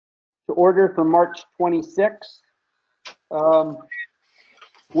to order for March 26th.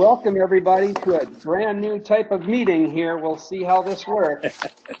 Welcome everybody to a brand new type of meeting here. We'll see how this works.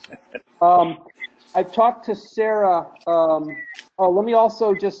 I've talked to Sarah. Let me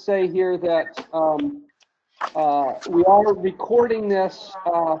also just say here that we are recording this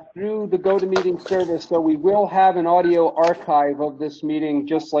through the GoToMeeting service, so we will have an audio archive of this meeting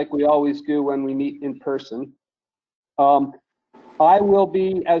just like we always do when we meet in person. I will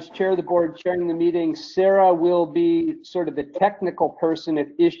be, as chair of the board, chairing the meeting. Sarah will be sort of the technical person. If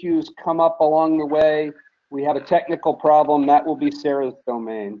issues come up along the way, we have a technical problem, that will be Sarah's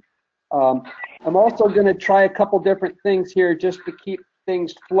domain. I'm also going to try a couple different things here just to keep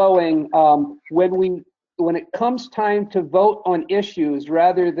things flowing. When it comes time to vote on issues,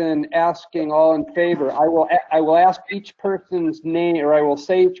 rather than asking all in favor, I will ask each person's name, or I will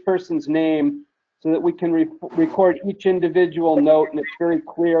say each person's name, so that we can record each individual note and it's very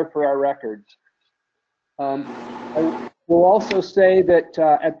clear for our records. I will also say that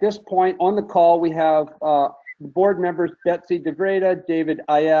at this point on the call we have the board members Betsy DeVreda, David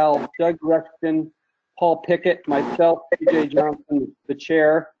Ayal, Doug Ruxton, Paul Pickett, myself, PJ Johnson, the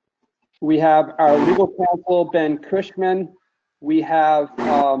chair. We have our legal counsel, Ben Cushman. We have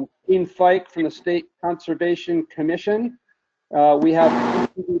Dean Fike from the State Conservation Commission. We have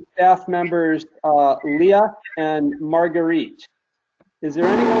TCD staff members Leah and Marguerite. Is there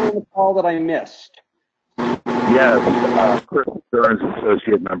anyone on the call that I missed? Yes, Chris Stearns,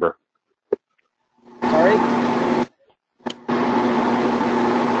 associate member. Sorry?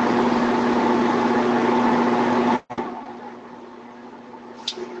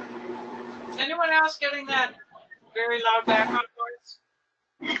 Is anyone else getting that very loud background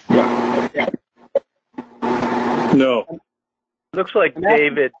noise? Yeah. No. Looks like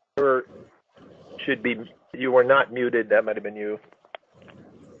David, you were not muted. That might have been you.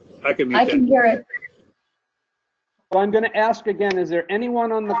 I can hear it. So I'm going to ask again, is there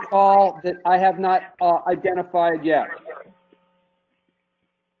anyone on the call that I have not identified yet?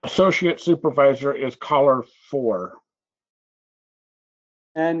 Associate supervisor is caller 4.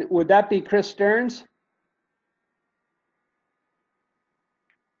 And would that be Chris Stearns?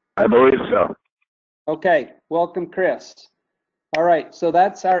 I believe so. Okay, welcome Chris. All right, so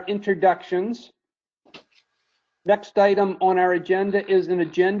that's our introductions. Next item on our agenda is an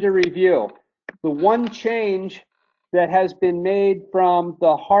agenda review. The one change that has been made from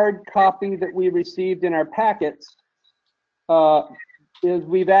the hard copy that we received in our packets is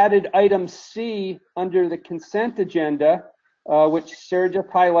we've added item C under the consent agenda, which Sarah just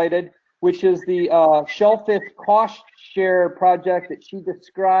highlighted, which is the shellfish cost share project that she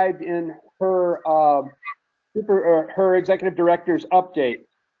described in her her executive director's update.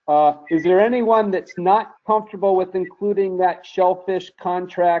 Is there anyone that's not comfortable with including that shellfish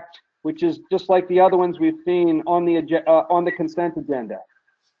contract, which is just like the other ones we've seen on the consent agenda?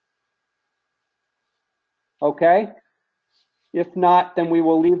 Okay. If not, then we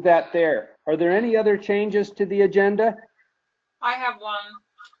will leave that there. Are there any other changes to the agenda? I have one.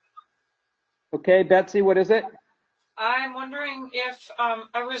 Okay, Betsy, what is it? I'm wondering if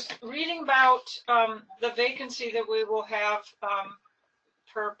I was reading about the vacancy that we will have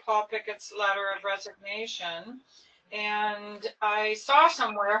per Paul Pickett's letter of resignation, and I saw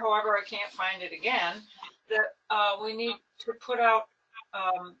somewhere, however I can't find it again, that we need to put out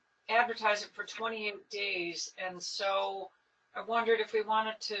advertise it for 28 days, and so I wondered if we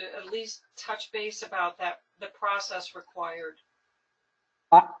wanted to at least touch base about that, the process required.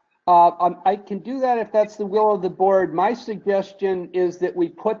 I can do that if that's the will of the board. My suggestion is that we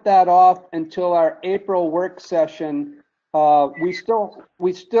put that off until our April work session. We still,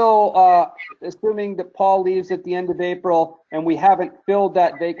 assuming that Paul leaves at the end of April and we haven't filled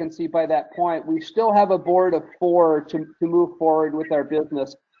that vacancy by that point, we still have a board of 4 to move forward with our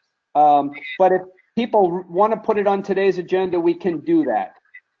business. But if people want to put it on today's agenda, we can do that.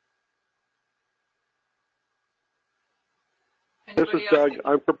 This is Doug.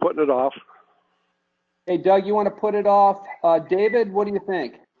 I'm for putting it off. Hey, Doug, you want to put it off? David, what do you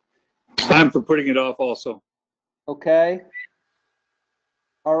think? I'm for putting it off also. Okay.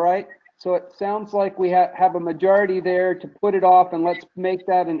 All right. So it sounds like we have a majority there to put it off, and let's make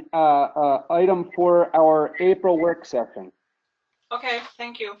that an item for our April work session. Okay,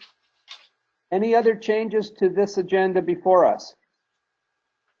 thank you. Any other changes to this agenda before us?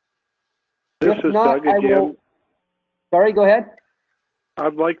 This is Doug again. Sorry, go ahead.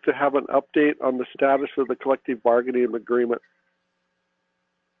 I'd like to have an update on the status of the collective bargaining agreement.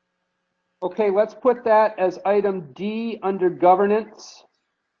 Okay, let's put that as item D under governance.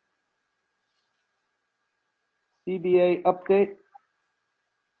 CBA update.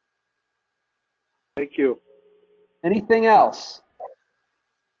 Thank you. Anything else?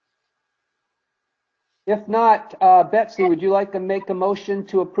 If not, Betsy, would you like to make a motion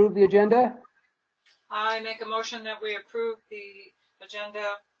to approve the agenda? I make a motion that we approve the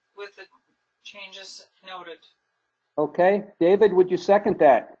agenda with the changes noted. Okay. David, would you second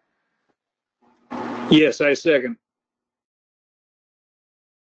that? Yes, I second.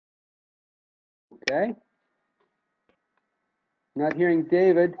 Okay. Not hearing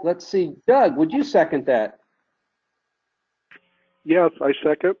David. Let's see. Doug, would you second that? Yes, I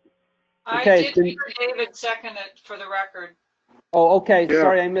second. I Okay, did then- hear David second it for the record. Oh, okay. Yeah.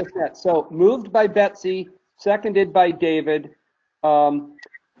 Sorry, I missed that. So moved by Betsy, seconded by David.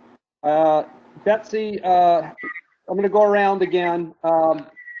 Betsy, I'm going to go around again.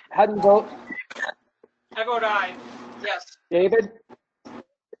 How do you vote? I vote aye. Yes. David?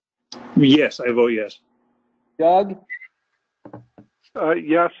 Yes, I vote yes. Doug?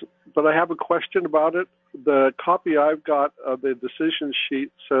 Yes, but I have a question about it. The copy I've got of the decision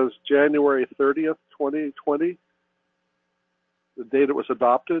sheet says January 30th, 2020, the date it was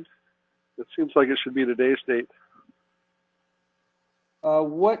adopted. It seems like it should be today's date.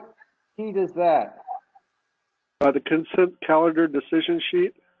 What sheet is that? The consent calendar decision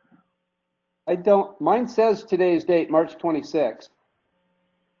sheet. Mine says today's date, March 26th.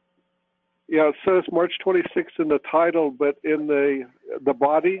 Yeah, it says March 26th in the title, but in the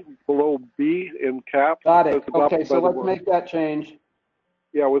body below B in caps. Got says it. adopted Okay, so by the let's board. make that change.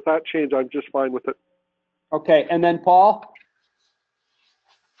 Yeah, with that change, I'm just fine with it. Okay, and then Paul?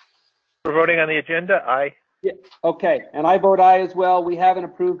 For voting on the agenda, aye. Yeah, okay, and I vote aye as well. We have an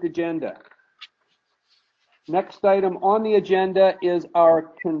approved agenda. Next item on the agenda is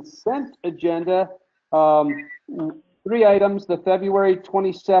our consent agenda. 3 items, the February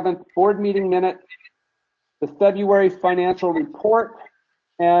 27th board meeting minute, the February financial report,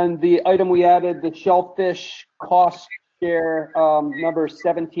 and the item we added, the shellfish cost share, number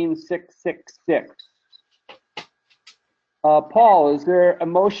 17666. Paul, is there a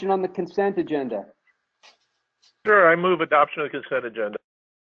motion on the consent agenda? Sure, I move adoption of the consent agenda.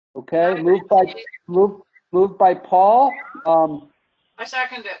 Okay, moved by Paul, I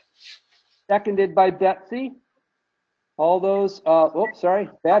second it. seconded by Betsy. All those, oops, sorry,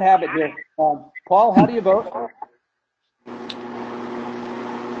 bad habit here. Paul, how do you vote?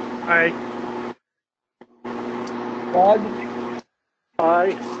 Aye. Doug,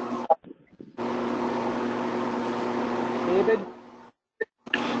 Aye. David,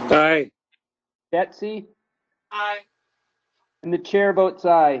 Aye. Betsy, Aye. and the chair votes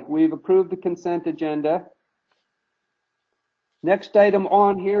aye. We've approved the consent agenda. Next item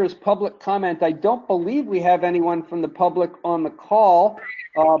on here is public comment. I don't believe we have anyone from the public on the call,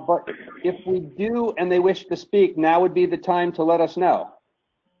 but if we do and they wish to speak, now would be the time to let us know.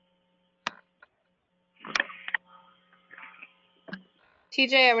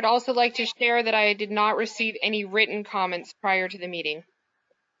 TJ, I would also like to share that I did not receive any written comments prior to the meeting.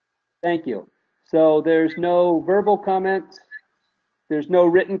 Thank you. So there's no verbal comments, there's no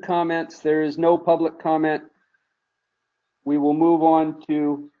written comments, there is no public comment. We will move on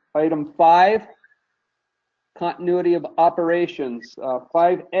to item 5, continuity of operations.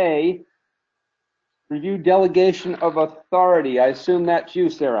 5A, review delegation of authority. I assume that's you,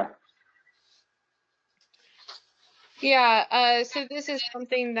 Sarah. Yeah, so this is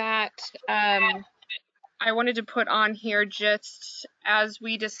something that I wanted to put on here just as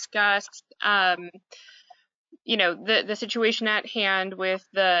we discussed, you know, the situation at hand with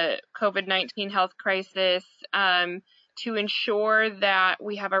the COVID-19 health crisis, to ensure that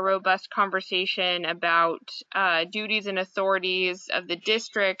we have a robust conversation about duties and authorities of the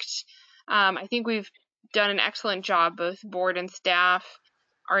district. I think we've done an excellent job, both board and staff,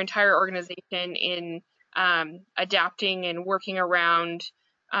 our entire organization, in adapting and working around,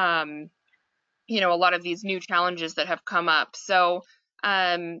 you know, a lot of these new challenges that have come up. So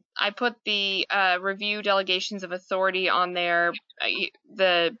I put the review delegations of authority on there.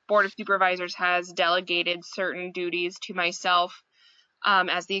 The Board of Supervisors has delegated certain duties to myself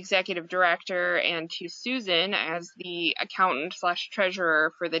as the executive director and to Susan as the accountant /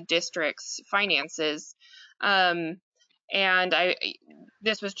 treasurer for the district's finances. And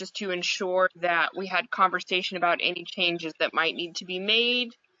this was just to ensure that we had conversation about any changes that might need to be made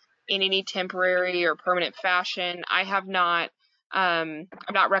in any temporary or permanent fashion. I have not, I'm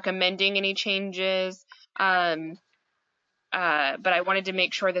not recommending any changes, but I wanted to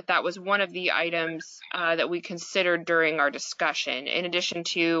make sure that that was one of the items that we considered during our discussion, in addition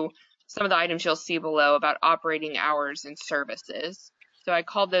to some of the items you'll see below about operating hours and services. So I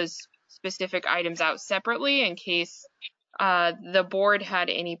called those specific items out separately in case the board had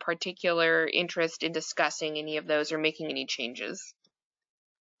any particular interest in discussing any of those or making any changes.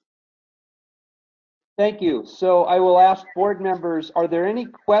 Thank you. So I will ask board members, are there any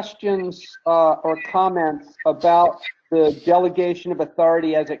questions or comments about the delegation of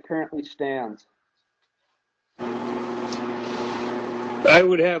authority as it currently stands? I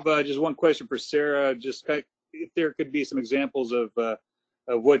would have just one question for Sarah, just if there could be some examples of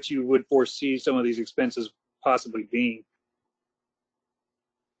what you would foresee some of these expenses possibly being.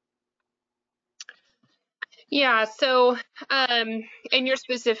 Yeah, so, and you're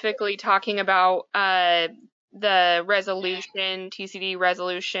specifically talking about the resolution, TCD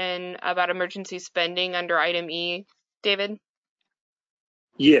resolution about emergency spending under item E, David?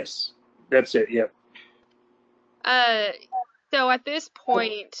 Yes, that's it, yep. So at this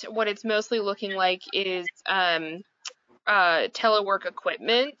point, what it's mostly looking like is telework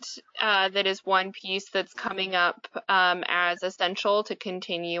equipment. That is one piece that's coming up as essential to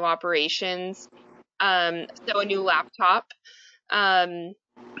continue operations. So a new laptop.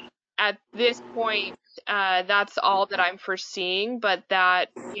 At this point, that's all that I'm foreseeing, but that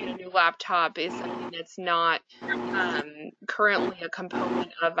new laptop is something that's not currently a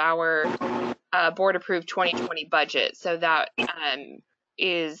component of our board approved 2020 budget. So that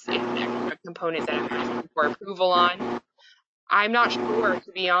is an extra component that I'm asking for approval on. I'm not sure,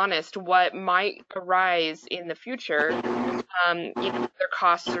 to be honest, what might arise in the future. Other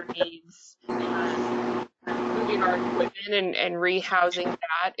costs or needs. Moving our equipment and rehousing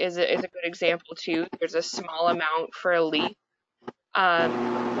that is a good example too. There's a small amount for a lease. But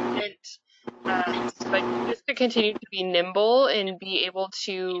just to continue to be nimble and be able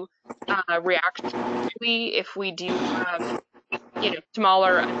to react quickly if we do have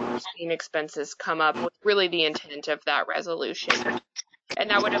smaller unforeseen expenses come up, was really the intent of that resolution. And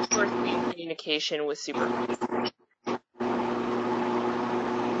that would of course be in communication with supervisors.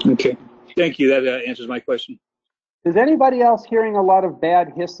 Okay, thank you. That answers my question. Is anybody else hearing a lot of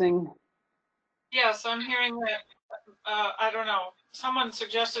bad hissing? Yes, I'm hearing that. I don't know. Someone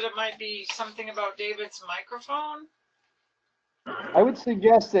suggested it might be something about David's microphone. I would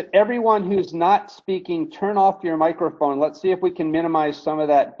suggest that everyone who's not speaking, turn off your microphone. Let's see if we can minimize some of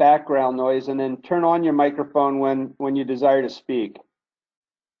that background noise, and then turn on your microphone when you desire to speak.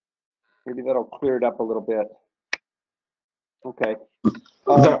 Maybe that'll clear it up a little bit. Okay.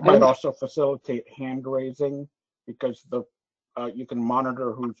 That might also facilitate hand raising, because you can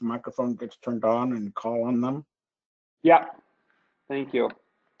monitor whose microphone gets turned on and call on them. Yeah, thank you.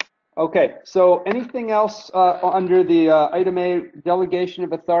 Okay, so anything else under the item A, delegation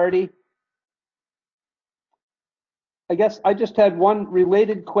of authority? I guess I just had one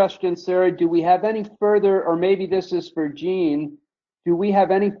related question, Sarah. Do we have any further, or maybe this is for Jean, do we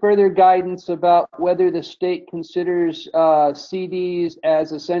have any further guidance about whether the state considers CDs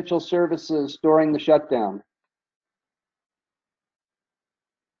as essential services during the shutdown?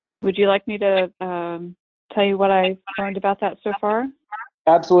 Would you like me to tell you what I've learned about that so far?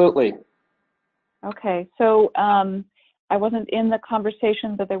 Absolutely. Okay, so I wasn't in the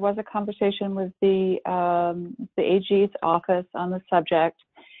conversation, but there was a conversation with the AG's office on the subject,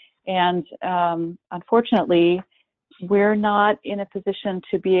 and unfortunately, we're not in a position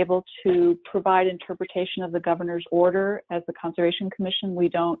to be able to provide interpretation of the governor's order as the Conservation Commission. We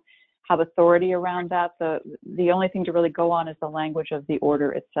don't have authority around that. The only thing to really go on is the language of the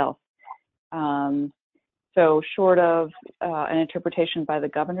order itself. So short of an interpretation by the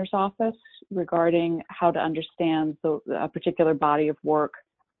governor's office regarding how to understand a particular body of work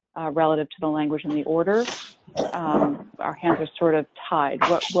relative to the language in the order, our hands are sort of tied.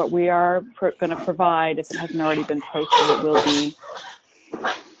 What we are going to provide, if it hasn't already been posted, it will be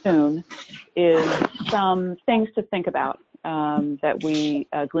soon, is some things to think about that we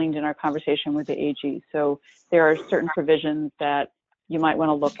gleaned in our conversation with the AG. So there are certain provisions that you might want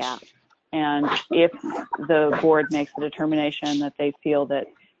to look at. And if the board makes the determination that they feel that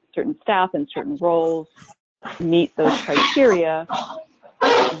certain staff and certain roles meet those criteria,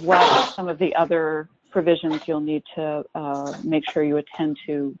 what some of the other provisions you'll need to make sure you attend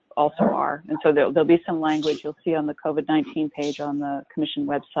to also are. And so there'll be some language you'll see on the COVID-19 page on the commission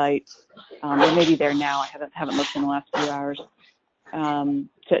website. They may be there now. I haven't looked in the last few hours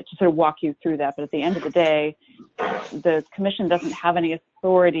to sort of walk you through that. But at the end of the day, the commission doesn't have any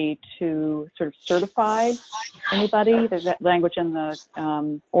authority to sort of certify anybody. There's that language in the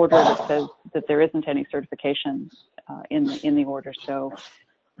order that says that there isn't any certification in the order. So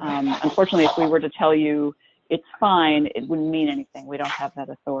unfortunately, if we were to tell you it's fine, it wouldn't mean anything. We don't have that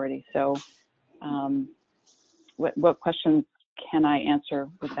authority. So what questions can I answer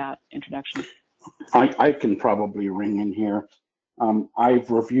with that introduction? I can probably ring in here.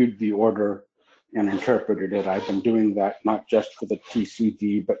 I've reviewed the order and interpreted it. I've been doing that not just for the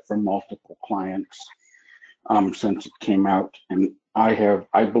TCD, but for multiple clients since it came out. And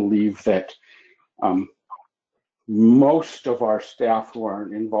I believe that most of our staff who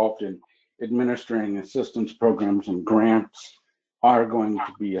are involved in administering assistance programs and grants are going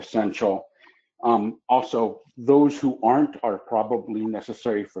to be essential. Also, those who aren't are probably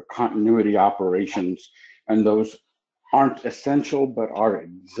necessary for continuity operations, and those aren't essential but are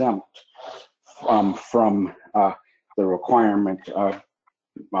exempt from the requirement.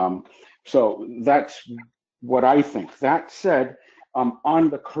 So that's what I think. That said, on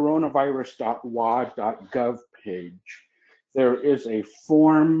the coronavirus.wa.gov page, there is a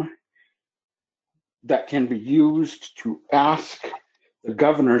form that can be used to ask the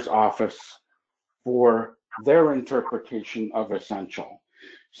governor's office for their interpretation of essential.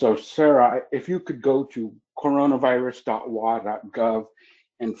 So Sarah, if you could go to coronavirus.wa.gov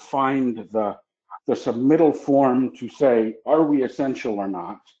and find the submittal form to say, are we essential or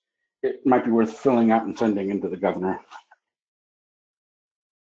not? It might be worth filling out and sending into the governor.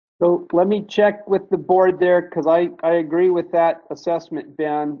 So let me check with the board there, because I agree with that assessment,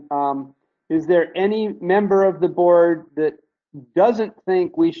 Ben. Is there any member of the board that doesn't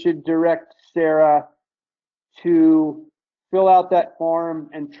think we should direct Sarah to fill out that form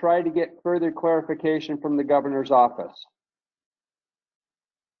and try to get further clarification from the governor's office?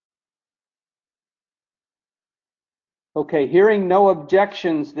 Okay, hearing no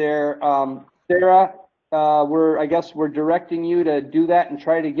objections there, Sarah, I guess we're directing you to do that and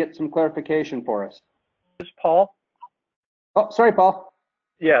try to get some clarification for us. This is Paul. Oh, sorry, Paul.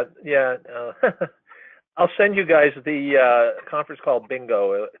 Yeah. I'll send you guys the conference call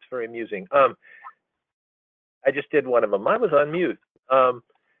bingo. It's very amusing. I just did one of them. I was on mute. I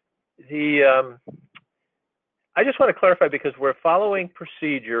just want to clarify, because we're following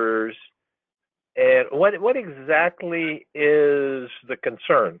procedures, and what exactly is the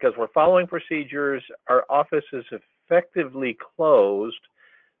concern? Because we're following procedures, our office is effectively closed.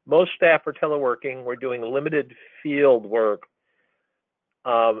 Most staff are teleworking. We're doing limited field work.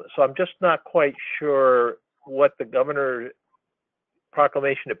 So I'm just not quite sure what the governor's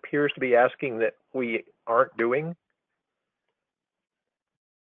proclamation appears to be asking that we aren't doing.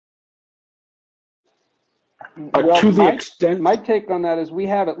 Well, To the extent, my take on that is we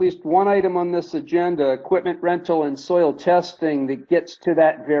have at least one item on this agenda, equipment rental and soil testing, that gets to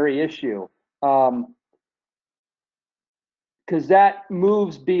that very issue. Because that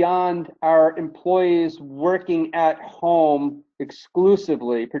moves beyond our employees working at home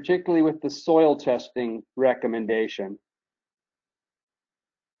exclusively, particularly with the soil testing recommendation.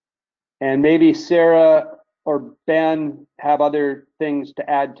 And maybe Sarah or Ben have other things to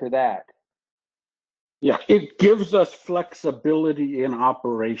add to that. yeah, it gives us flexibility in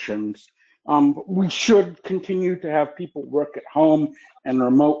operations. We should continue to have people work at home and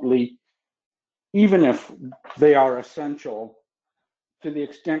remotely, even if they are essential, to the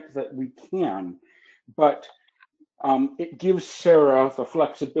extent that we can. But it gives Sarah the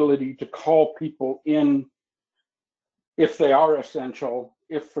flexibility to call people in if they are essential,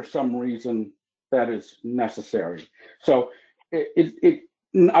 if for some reason that is necessary. So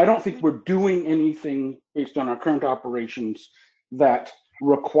I don't think we're doing anything based on our current operations that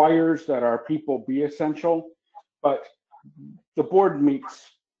requires that our people be essential, but the board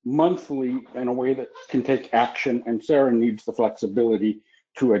meets monthly in a way that can take action, and Sarah needs the flexibility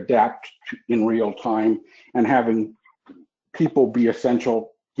to adapt in real time, and having people be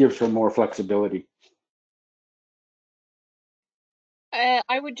essential gives her more flexibility.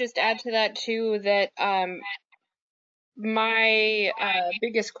 I would just add to that too that my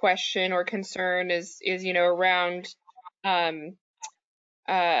biggest question or concern is around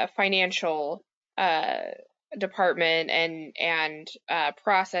financial department and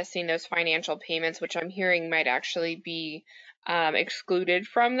processing those financial payments, which I'm hearing might actually be excluded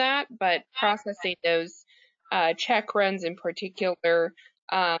from that, but processing those check runs in particular,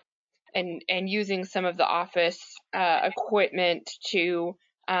 and using some of the office equipment to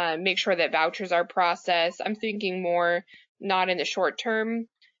make sure that vouchers are processed. I'm thinking more not in the short term,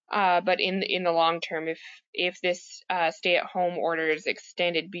 but in the long term. If this stay-at-home order is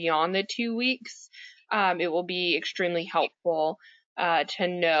extended beyond the 2 weeks, it will be extremely helpful to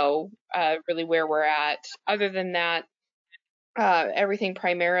know really where we're at. Other than that, everything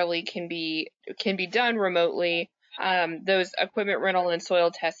primarily can be done remotely. Those equipment rental and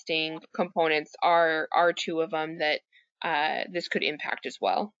soil testing components are two of them that this could impact as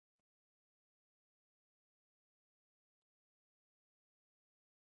well.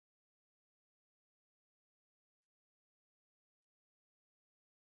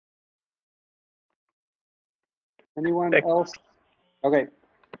 Anyone Thank- else? Okay.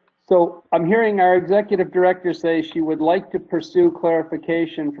 So I'm hearing our executive director say she would like to pursue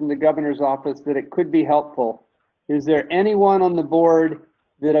clarification from the governor's office that it could be helpful. Is there anyone on the board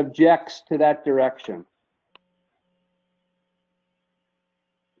that objects to that direction?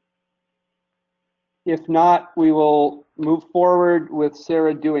 If not, we will move forward with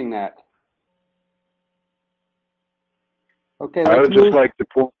Sarah doing that. Okay, I let's would just move. like to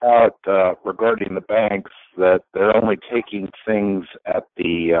point out regarding the banks that they're only taking things at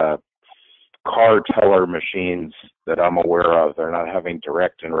the car teller machines that I'm aware of. They're not having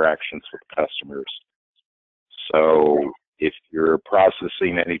direct interactions with customers. So if you're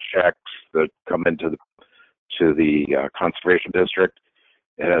processing any checks that come into the conservation district,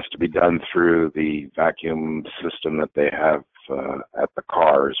 it has to be done through the vacuum system that they have at the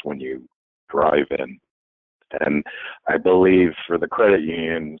cars when you drive in. And I believe for the credit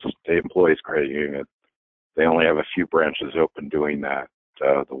unions, the employees credit union, they only have a few branches open doing that.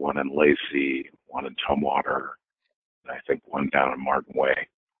 The one in Lacey, one in Tumwater, and I think one down in Martin Way.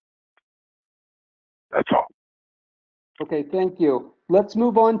 That's all. Okay, thank you. Let's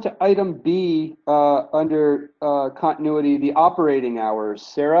move on to item B under continuity, the operating hours.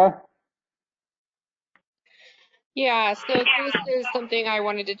 Sarah? Yeah, so this is something I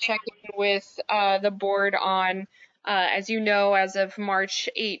wanted to check in with the board on. As you know, as of March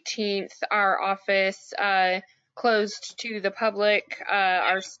 18th, our office closed to the public.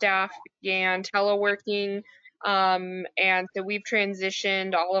 Our staff began teleworking, and so we've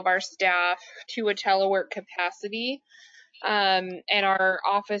transitioned all of our staff to a telework capacity. And our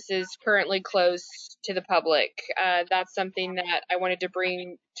office is currently closed to the public. That's something that I wanted to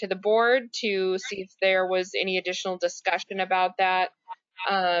bring to the board to see if there was any additional discussion about that.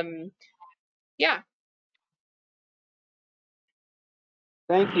 Yeah.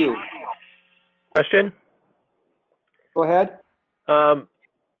 Thank you. Question? Go ahead.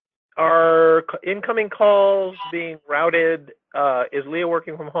 Are incoming calls being routed? Is Leah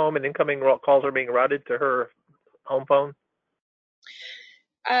working from home and incoming calls are being routed to her home phone?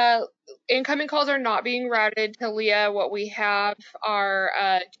 Incoming calls are not being routed to Leah. What we have are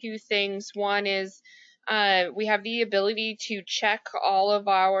two things. One is we have the ability to check all of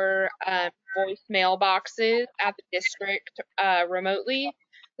our voicemail boxes at the district remotely.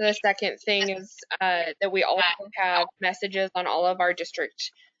 The second thing is that we also have messages on all of our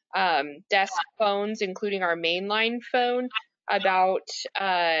district desk phones, including our mainline phone, about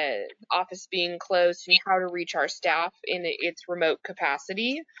office being closed and how to reach our staff in its remote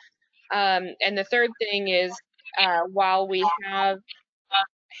capacity. And the third thing is, while we have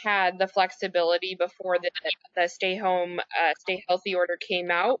had the flexibility before the stay home, stay healthy order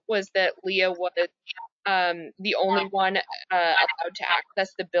came out, was that Leah was the only one allowed to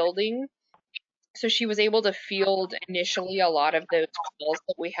access the building. So she was able to field initially a lot of those calls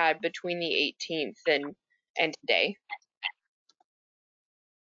that we had between the 18th and today.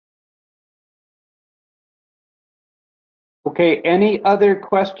 Okay, any other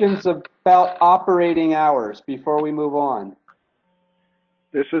questions about operating hours before we move on?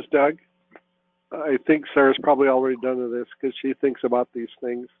 This is Doug. I think Sarah's probably already done this because she thinks about these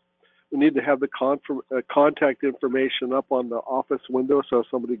things. We need to have the contact information up on the office window, so if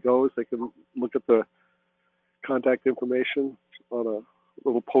somebody goes, they can look at the contact information on a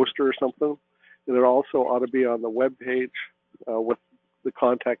little poster or something. And it also ought to be on the web page with the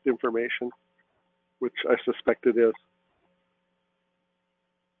contact information, which I suspect it is.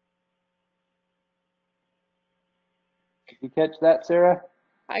 Did you catch that, Sarah?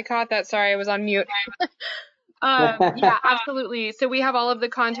 I caught that. Sorry, I was on mute. Yeah, absolutely. So we have all of the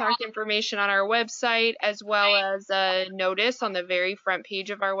contact information on our website, as well as a notice on the very front page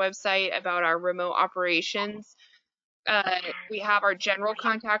of our website about our remote operations. We have our general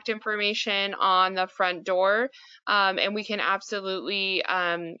contact information on the front door, and we can absolutely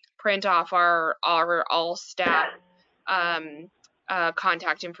print off our all staff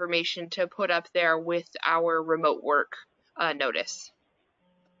contact information to put up there with our remote work notice.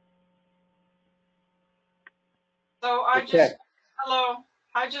 So I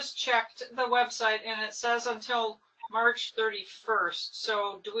just checked the website and it says until March 31st.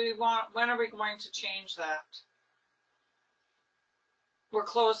 So when are we going to change that? We're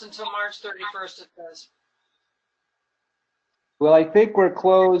closed until March 31st, it says. Well, I think we're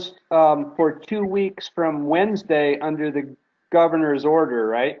closed for 2 weeks from Wednesday under the governor's order,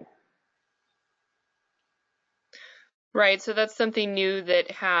 right? Right, so that's something new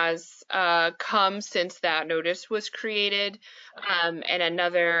that has come since that notice was created, and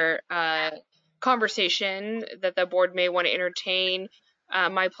another conversation that the board may want to entertain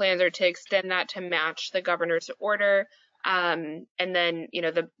my plans are to extend that to match the governor's order. And then,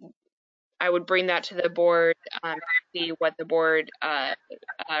 I would bring that to the board to see what the board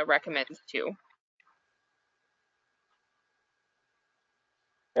recommends to.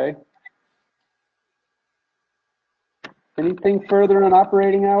 Okay. Anything further on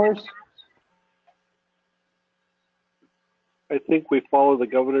operating hours? I think we follow the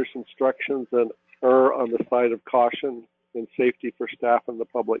governor's instructions and err on the side of caution and safety for staff and the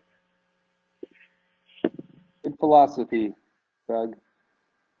public. Good philosophy, Doug.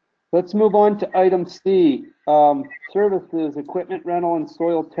 Let's move on to item C, services, equipment rental, and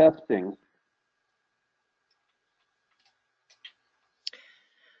soil testing.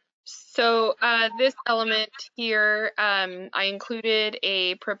 So this element here, I included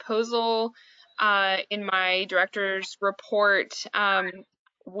a proposal in my director's report.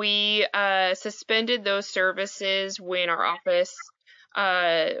 We suspended those services when our office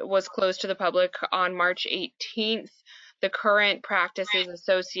was closed to the public on March 18th. The current practices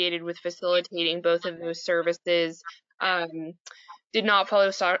associated with facilitating both of those services did not follow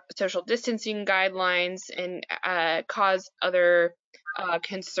social distancing guidelines and caused other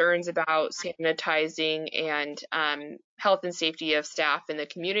concerns about sanitizing and health and safety of staff in the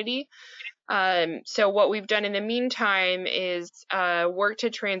community. So what we've done in the meantime is work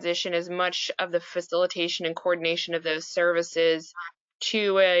to transition as much of the facilitation and coordination of those services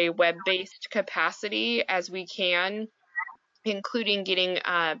to a web-based capacity as we can, including getting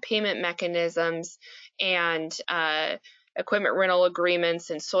payment mechanisms and equipment rental agreements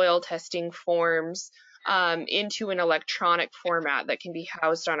and soil testing forms into an electronic format that can be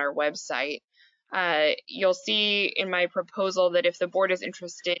housed on our website. You'll see in my proposal that if the board is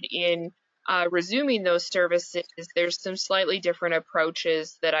interested in resuming those services, there's some slightly different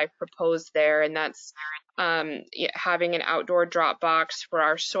approaches that I've proposed there, and that's having an outdoor drop box for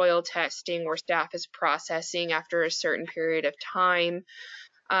our soil testing where staff is processing after a certain period of time,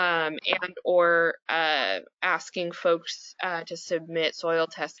 and or asking folks to submit soil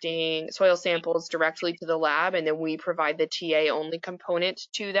samples directly to the lab, and then we provide the TA only component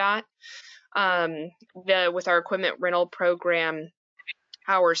to that. With our equipment rental program,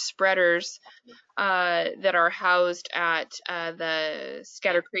 our spreaders that are housed at the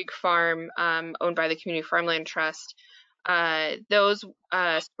Scatter Creek Farm, owned by the Community Farmland Trust, those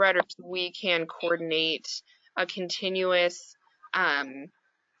spreaders, we can coordinate a continuous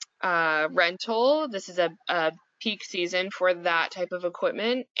rental. This is a peak season for that type of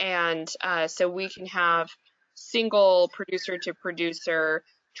equipment, and so we can have single producer to producer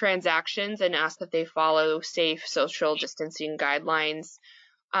transactions and ask that they follow safe social distancing guidelines.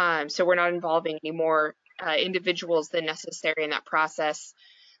 So we're not involving any more individuals than necessary in that process.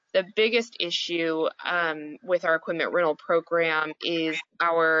 The biggest issue with our equipment rental program is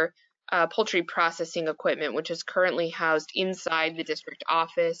our poultry processing equipment, which is currently housed inside the district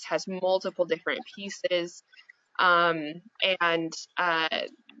office, has multiple different pieces, and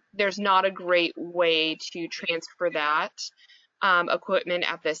there's not a great way to transfer that equipment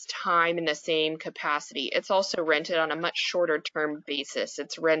at this time in the same capacity. It's also rented on a much shorter term basis.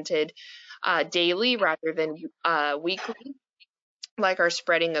 It's rented daily rather than weekly, like our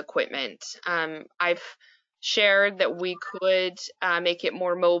spreading equipment. I've shared that we could make it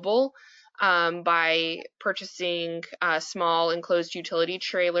more mobile by purchasing small enclosed utility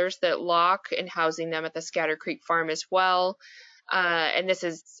trailers that lock and housing them at the Scatter Creek Farm as well. And this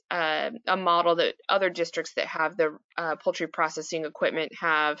is a model that other districts that have the poultry processing equipment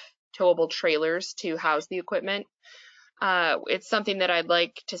have towable trailers to house the equipment. It's something that I'd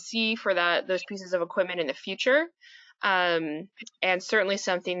like to see for those pieces of equipment in the future, and certainly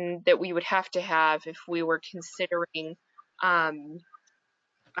something that we would have to have if we were considering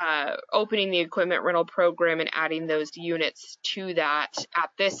opening the equipment rental program and adding those units to that at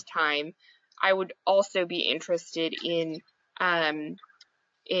this time. I would also be interested in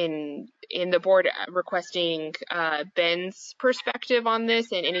the board requesting Ben's perspective on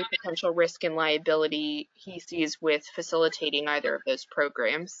this and any potential risk and liability he sees with facilitating either of those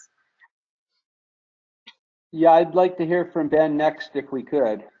programs. Yeah, I'd like to hear from Ben next if we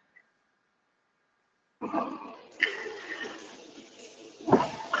could.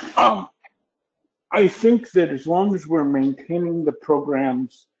 I think that as long as we're maintaining the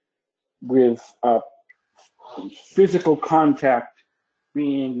programs with physical contact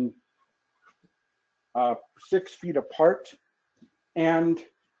being 6 feet apart, and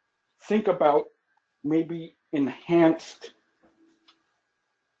think about maybe enhanced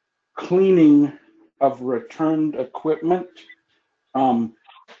cleaning of returned equipment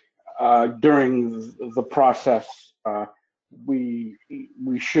during the process we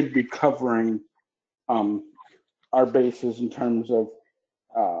should be covering our bases in terms of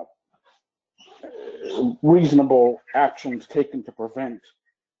reasonable actions taken to prevent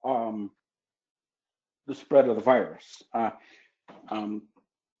the spread of the virus.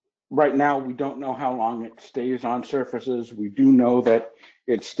 Right now, we don't know how long it stays on surfaces. We do know that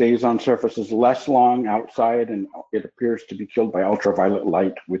it stays on surfaces less long outside, and it appears to be killed by ultraviolet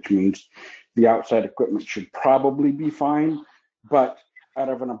light, which means the outside equipment should probably be fine. But out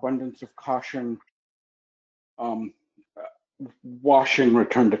of an abundance of caution, washing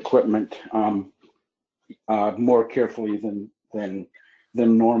returned equipment more carefully than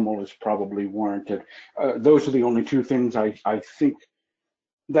normal is probably warranted. Those are the only two things I think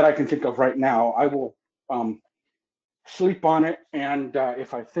that I can think of right now. I will sleep on it, and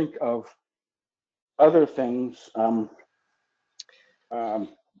if I think of other things, I'll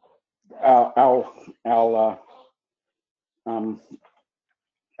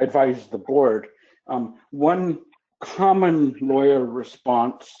advise the board. One common lawyer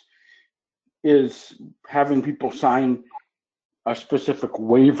response is having people sign a specific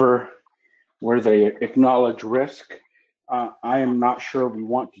waiver where they acknowledge risk. I am not sure we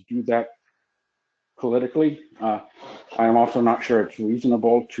want to do that politically. I am also not sure it's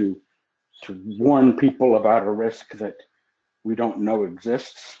reasonable to warn people about a risk that we don't know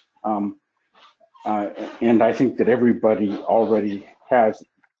exists. And I think that everybody already has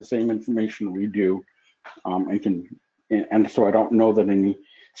the same information we do, and so I don't know that any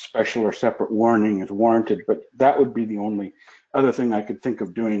special or separate warning is warranted, but that would be the only other thing I could think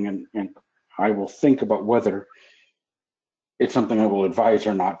of doing, and I will think about whether it's something I will advise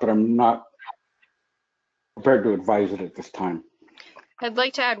or not, but I'm not prepared to advise it at this time. I'd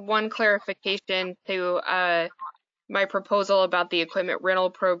like to add one clarification to my proposal about the equipment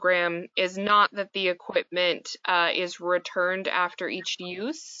rental program is not that the equipment is returned after each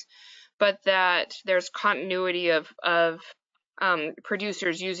use, but that there's continuity of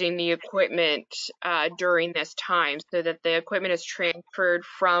producers using the equipment during this time, so that the equipment is transferred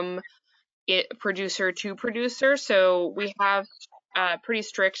from producer to producer. So we have pretty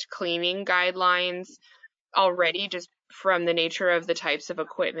strict cleaning guidelines already, just from the nature of the types of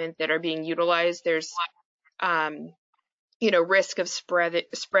equipment that are being utilized. There's risk of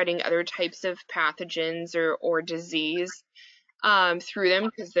spreading other types of pathogens or disease through them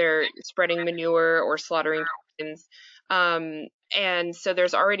because they're spreading manure or slaughtering chickens. And so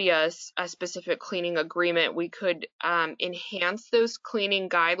there's already a specific cleaning agreement. We could enhance those cleaning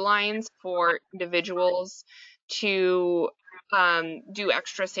guidelines for individuals to do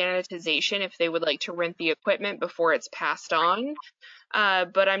extra sanitization if they would like to rent the equipment before it's passed on.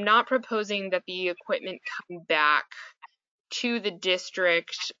 But I'm not proposing that the equipment come back to the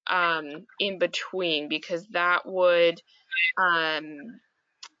district in between, because that would I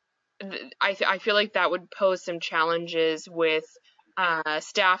feel like that would pose some challenges with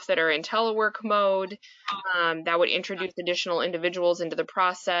staff that are in telework mode. That would introduce additional individuals into the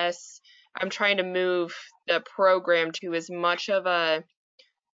process. I'm trying to move the program to as much of a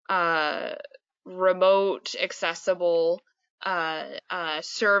remote, accessible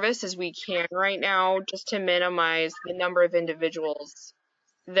service as we can right now, just to minimize the number of individuals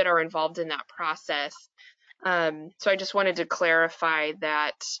that are involved in that process. So I just wanted to clarify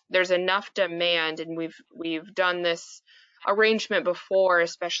that there's enough demand, and we've done this arrangement before,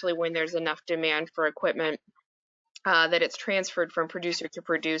 especially when there's enough demand for equipment, that it's transferred from producer to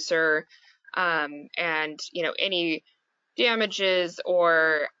producer, and any damages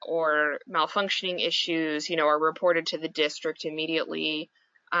or malfunctioning issues, are reported to the district immediately,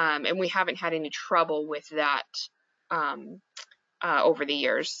 and we haven't had any trouble with that over the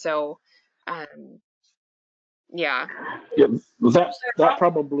years. So yeah, that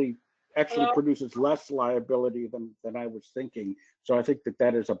probably actually produces less liability than I was thinking. So I think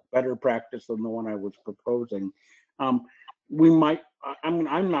that is a better practice than the one I was proposing. We might.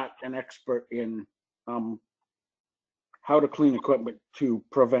 I'm not an expert in how to clean equipment to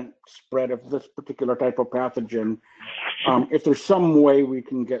prevent spread of this particular type of pathogen. If there's some way we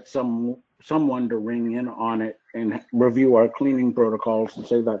can get someone to ring in on it and review our cleaning protocols and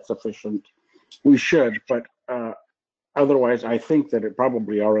say that's sufficient, we should. But otherwise, I think that it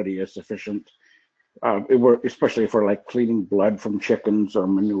probably already is sufficient. Especially for like cleaning blood from chickens or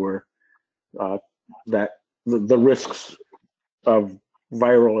manure, that the risks of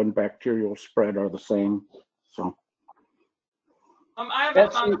viral and bacterial spread are the same. So.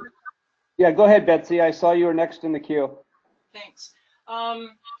 Betsy, yeah, go ahead, Betsy. I saw you were next in the queue. Thanks.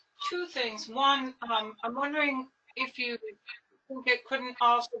 Two things. One, I'm wondering if you think it couldn't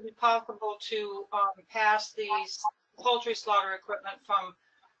also be possible to pass these poultry slaughter equipment from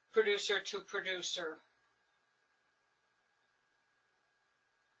producer to producer,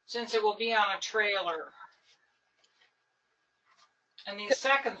 since it will be on a trailer. And the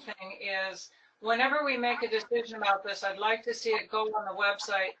second thing is, whenever we make a decision about this, I'd like to see it go on the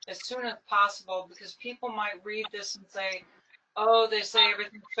website as soon as possible, because people might read this and say, oh, they say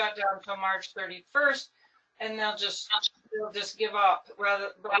everything's shut down until March 31st, and they'll just give up.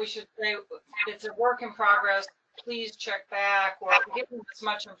 But we should say it's a work in progress. Please check back, or give them as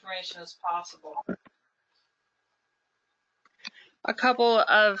much information as possible. A couple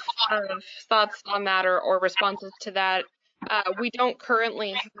of thoughts on that or responses to that. We don't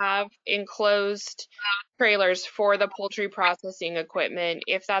currently have enclosed trailers for the poultry processing equipment.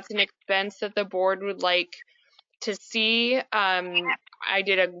 If that's an expense that the board would like to see, I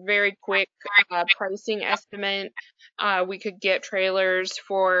did a very quick pricing estimate. We could get trailers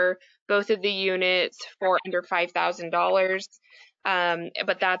for both of the units for under $5,000.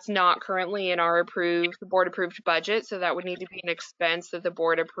 But that's not currently in our board approved budget, so that would need to be an expense that the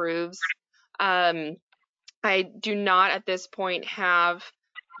board approves. I do not at this point have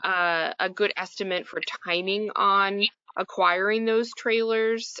a good estimate for timing on acquiring those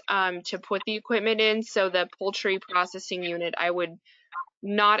trailers to put the equipment in. So the poultry processing unit, I would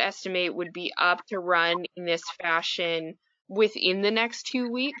not estimate would be up to run in this fashion within the next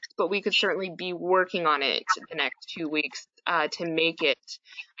 2 weeks, but we could certainly be working on it the next 2 weeks to make it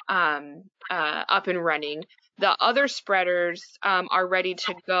up and running. The other spreaders are ready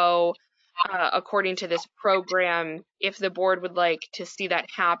to go according to this program. If the board would like to see that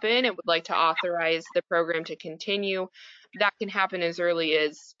happen and would like to authorize the program to continue, that can happen as early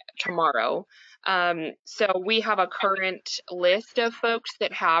as tomorrow. So we have a current list of folks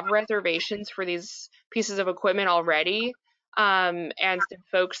that have reservations for these pieces of equipment already, and some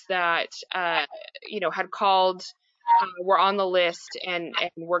folks that had called were on the list and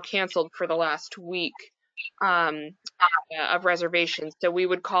were canceled for the last week of reservations. So we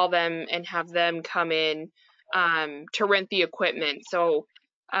would call them and have them come in to rent the equipment. So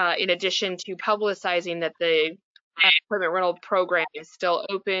in addition to publicizing that the equipment rental program is still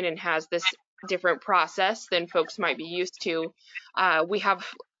open and has this different process than folks might be used to, we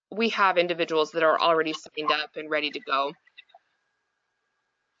have individuals that are already signed up and ready to go.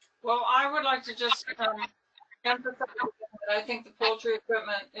 Well, I would like to just emphasize that I think the poultry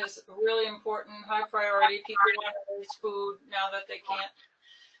equipment is really important, high priority. People want to raise food now that they can't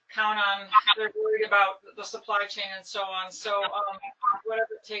count on, they're worried about the supply chain and so on. So whatever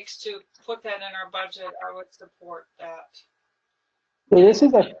it takes to put that in our budget, I would support that. So this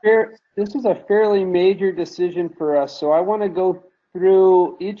is a fairly major decision for us. So I want to go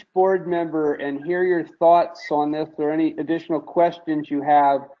through each board member and hear your thoughts on this or any additional questions you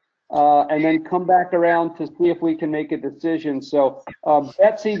have, and then come back around to see if we can make a decision. So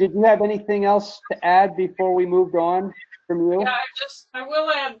Betsy, did you have anything else to add before we moved on from you? Yeah, I will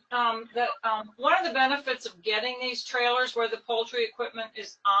add that one of the benefits of getting these trailers where the poultry equipment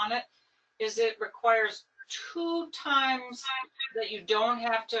is on it is it requires 2 times that you don't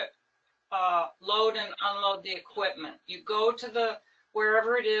have to load and unload the equipment. You go to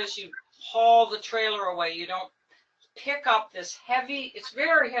wherever it is, you haul the trailer away. You don't pick up this heavy, it's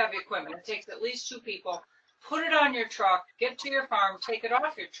very heavy equipment. It takes at least 2 people. Put it on your truck, get to your farm, take it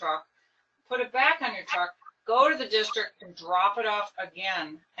off your truck, put it back on your truck, go to the district and drop it off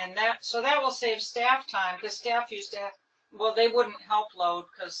again. And that will save staff time, because staff used to have, well, they wouldn't help load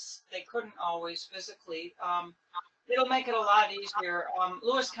because they couldn't always physically. It'll make it a lot easier.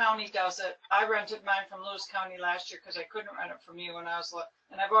 Lewis County does it. I rented mine from Lewis County last year because I couldn't rent it from you, and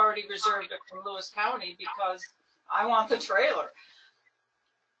I've already reserved it from Lewis County because I want the trailer.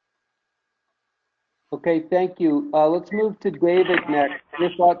 Okay, thank you. Let's move to David next.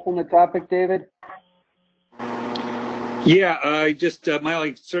 Your thoughts on the topic, David? Yeah, I just my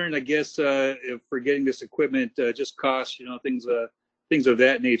only concern, I guess, for getting this equipment, just costs, things of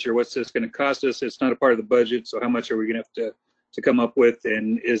that nature. What's this going to cost us? It's not a part of the budget, so how much are we going to have to come up with,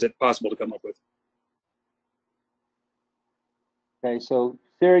 and is it possible to come up with? Okay, so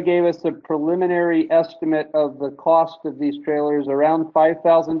Sarah gave us a preliminary estimate of the cost of these trailers, around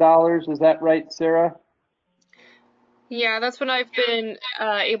 $5,000. Is that right, Sarah? Yeah, that's what I've been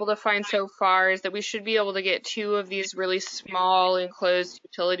able to find so far, is that we should be able to get 2 of these really small enclosed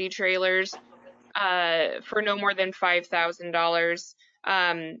utility trailers for no more than $5,000.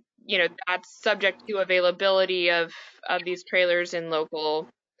 That's subject to availability of these trailers in local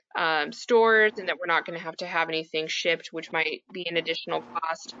stores, and that we're not going to have anything shipped, which might be an additional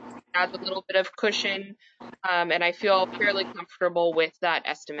cost. Adds a little bit of cushion, and I feel fairly comfortable with that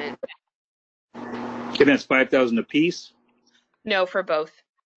estimate. And that's 5,000 a piece No, for both.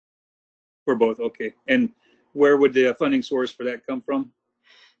 for both. Okay. And where would the funding source for that come from?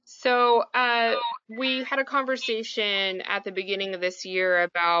 So we had a conversation at the beginning of this year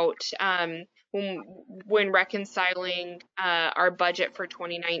about when reconciling our budget for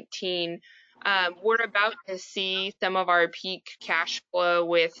 2019. We're about to see some of our peak cash flow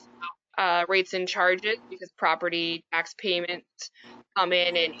with rates and charges because property tax payments come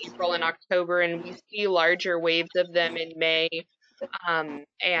in April and October, and we see larger waves of them in May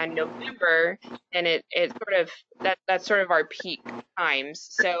and November, and it sort of that's sort of our peak times.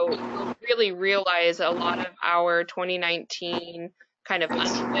 So we'll really realize a lot of our 2019 kind of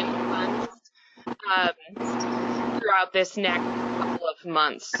unspent funds throughout this next couple of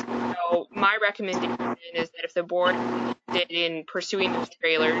months. So my recommendation is that if the board is interested in pursuing those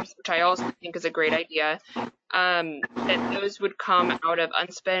trailers, which I also think is a great idea, that those would come out of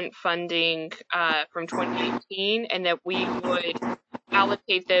unspent funding from 2018, and that we would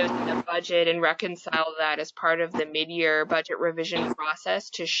allocate those in the budget and reconcile that as part of the mid-year budget revision process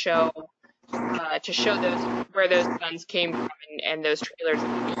to show those where those funds came from and those trailers in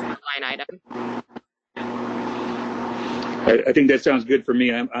that line item. I think that sounds good for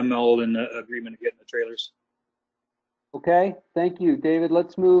me. I'm all in agreement of getting the trailers. Okay, thank you, David.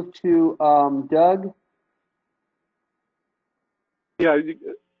 Let's move to Doug. Yeah,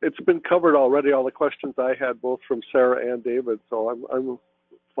 it's been covered already, all the questions I had, both from Sarah and David, so I'm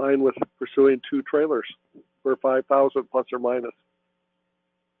fine with pursuing 2 trailers for 5,000 plus or minus.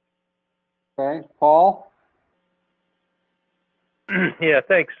 Okay, Paul? Yeah,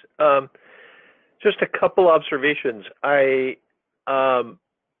 thanks. Just a couple observations. I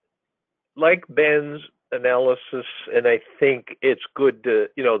like Ben's analysis, and I think it's good to,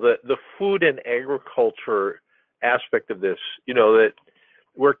 the food and agriculture aspect of this, that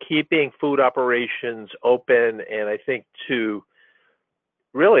we're keeping food operations open, and I think to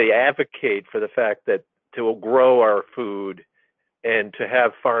really advocate for the fact that to grow our food and to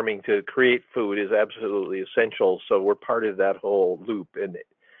have farming to create food is absolutely essential. So we're part of that whole loop. And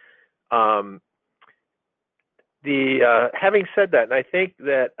having said that, and I think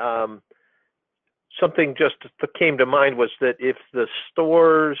that something just came to mind was that if the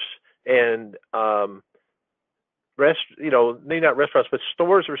stores and maybe not restaurants, but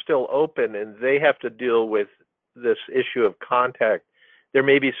stores are still open and they have to deal with this issue of contact, there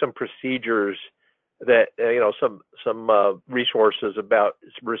may be some procedures that some resources about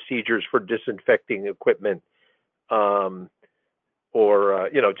procedures for disinfecting equipment, or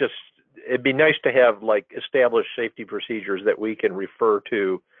just it'd be nice to have like established safety procedures that we can refer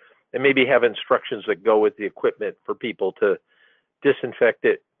to, and maybe have instructions that go with the equipment for people to disinfect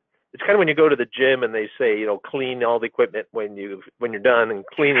it. It's kind of when you go to the gym and they say, clean all the equipment when you're done, and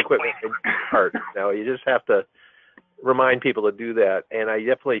clean the equipment when you start. Now you just have to remind people to do that. And I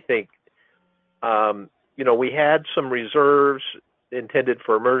definitely think, we had some reserves intended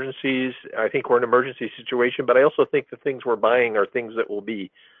for emergencies. I think we're in an emergency situation, but I also think the things we're buying are things that will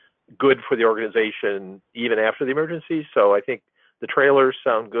be good for the organization even after the emergency. So I think the trailers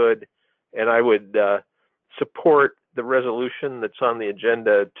sound good, and I would support the resolution that's on the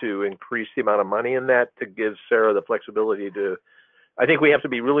agenda to increase the amount of money in that, to give Sarah the flexibility to, I think we have to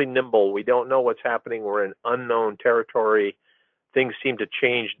be really nimble. We don't know what's happening. We're in unknown territory. Things seem to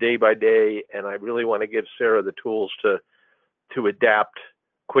change day by day, and I really want to give Sarah the tools to adapt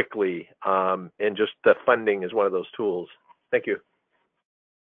quickly, and just the funding is one of those tools. Thank you.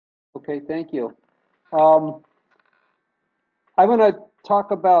 Okay, thank you. I'm going to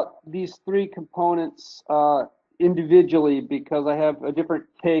talk about these 3 components individually because I have a different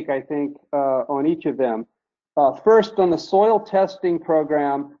take, I think, on each of them. First, on the soil testing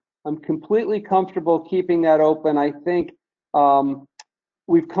program, I'm completely comfortable keeping that open. I think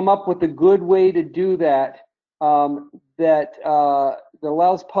we've come up with a good way to do that, that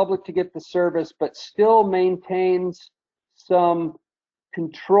allows public to get the service, but still maintains some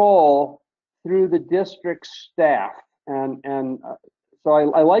control through the district staff. And so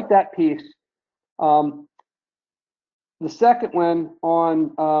I like that piece. The second one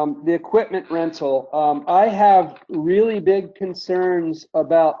on the equipment rental, I have really big concerns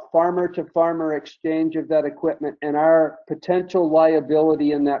about farmer-to-farmer exchange of that equipment and our potential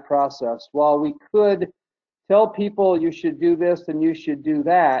liability in that process. While we could tell people you should do this and you should do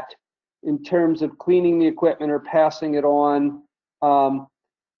that in terms of cleaning the equipment or passing it on,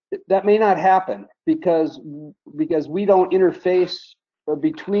 that may not happen because we don't interface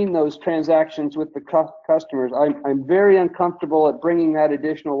between those transactions with the customers. I'm very uncomfortable at bringing that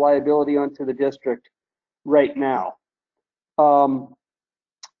additional liability onto the district right now.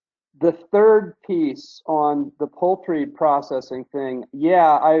 the third piece on the poultry processing thing,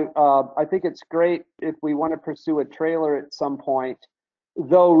 yeah, I think it's great if we want to pursue a trailer at some point,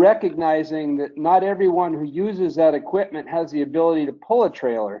 though recognizing that not everyone who uses that equipment has the ability to pull a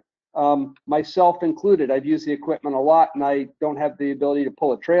trailer, myself included. I've used the equipment a lot and I don't have the ability to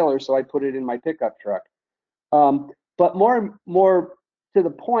pull a trailer, so I put it in my pickup truck. But more to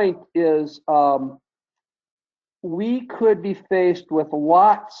the point is, we could be faced with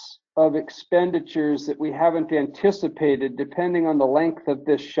lots of expenditures that we haven't anticipated depending on the length of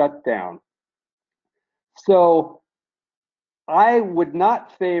this shutdown. So I would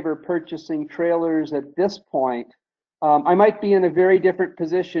not favor purchasing trailers at this point. I might be in a very different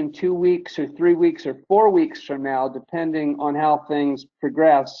position 2 weeks or 3 weeks or 4 weeks from now, depending on how things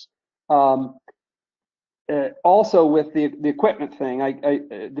progress. Also with the equipment thing,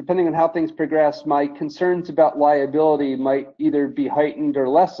 depending on how things progress, my concerns about liability might either be heightened or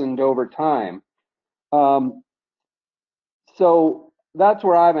lessened over time. So that's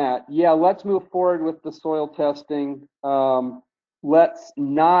where I'm at. Yeah, let's move forward with the soil testing. Let's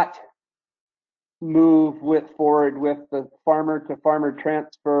not move forward with the farmer-to-farmer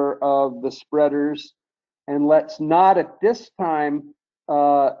transfer of the spreaders, and let's not at this time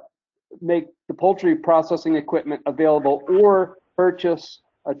make the poultry processing equipment available or purchase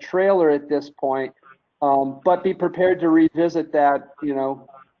a trailer at this point, but be prepared to revisit that, you know,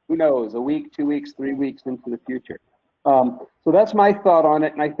 who knows, a week, 2 weeks, 3 weeks into the future. So that's my thought on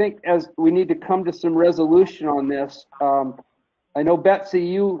it, and I think as we need to come to some resolution on this, I know, Betsy,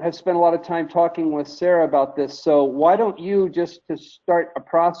 you have spent a lot of time talking with Sarah about this, so why don't you, just to start a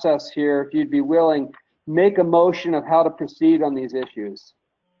process here, if you'd be willing, make a motion of how to proceed on these issues.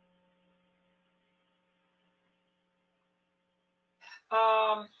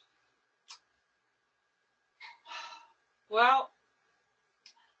 Well,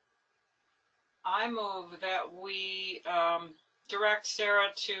 I move that we direct Sarah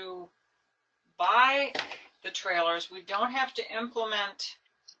to buy the trailers. We don't have to implement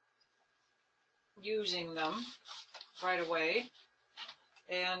using them right away.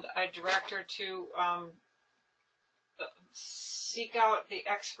 And I direct her to seek out the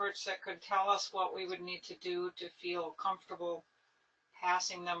experts that could tell us what we would need to do to feel comfortable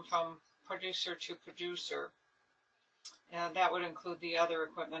passing them from producer to producer. And that would include the other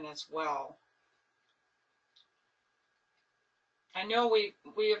equipment as well. I know we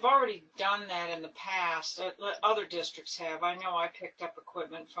have already done that in the past. Other districts have. I know I picked up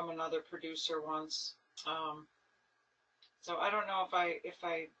equipment from another producer once. So I don't know if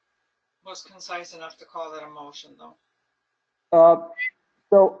I was concise enough to call that a motion, though.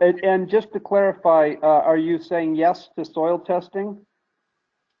 So, and just to clarify, are you saying yes to soil testing?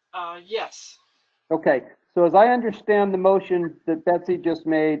 Yes. Okay. So as I understand the motion that Betsy just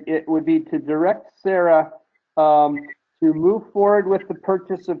made, it would be to direct Sarah to move forward with the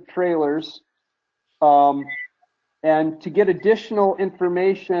purchase of trailers, and to get additional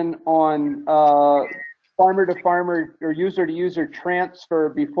information on farmer to farmer or user to user transfer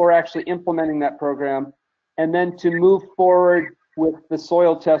before actually implementing that program, and then to move forward with the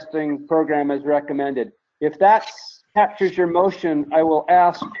soil testing program as recommended. If that captures your motion, I will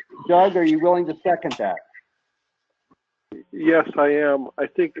ask Doug, are you willing to second that? Yes, I am. I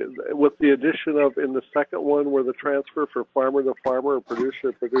think with the addition of, in the second one, where the transfer for farmer to farmer or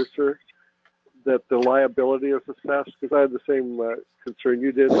producer to producer, that the liability is assessed, because I had the same concern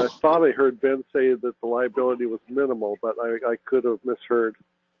you did. And I thought I heard Ben say that the liability was minimal, but I could have misheard.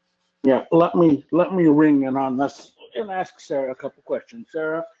 Yeah, let me ring in on this and ask Sarah a couple questions.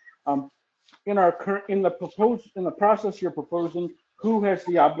 Sarah, in the process you're proposing, who has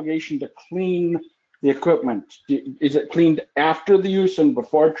the obligation to clean the equipment? Is it cleaned after the use and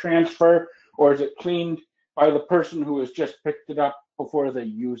before transfer, or is it cleaned by the person who has just picked it up before they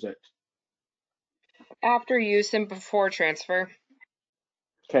use it? After use and before transfer.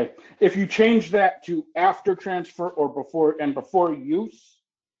 Okay, if you change that to after transfer or before use,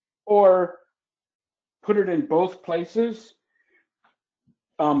 or put it in both places,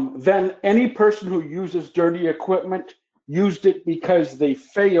 then any person who uses dirty equipment used it because they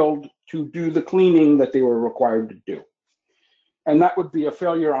failed to do the cleaning that they were required to do. And that would be a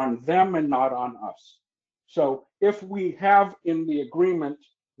failure on them and not on us. So if we have in the agreement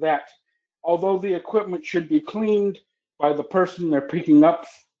that although the equipment should be cleaned by the person they're picking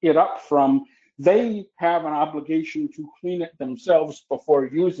it up from, they have an obligation to clean it themselves before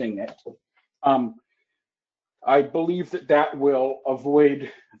using it. I believe that will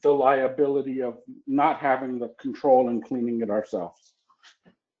avoid the liability of not having the control and cleaning it ourselves.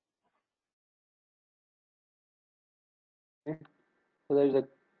 So there's a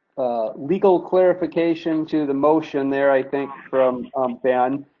legal clarification to the motion there, I think, from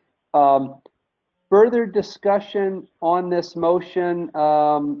Ben. Further discussion on this motion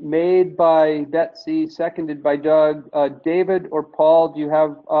made by Betsy, seconded by Doug. David or Paul, do you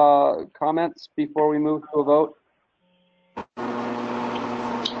have comments before we move to a vote?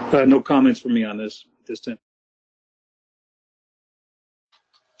 No comments from me on this time.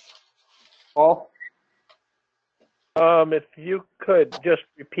 Paul? If you could just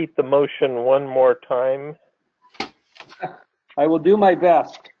repeat the motion one more time. I will do my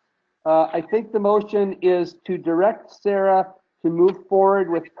best. I think the motion is to direct Sarah to move forward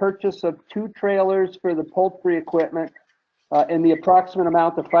with purchase of 2 trailers for the poultry equipment in the approximate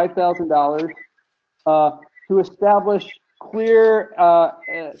amount of $5,000, to establish clear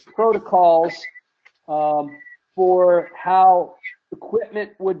protocols for how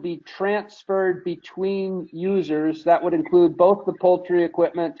equipment would be transferred between users. That would include both the poultry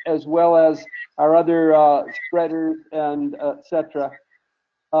equipment as well as our other spreaders and et cetera.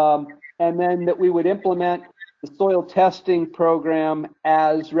 And then that we would implement the soil testing program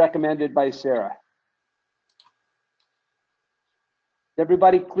as recommended by Sarah.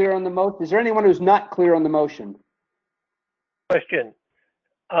 Everybody clear on the motion? Is there anyone who's not clear on the motion? Question.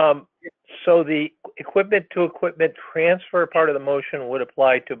 So the equipment to equipment transfer part of the motion would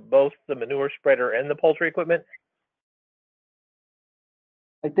apply to both the manure spreader and the poultry equipment?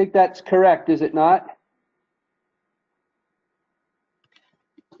 I think that's correct, is it not?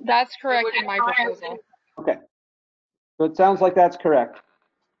 That's correct in my proposal. Okay. So it sounds like that's correct.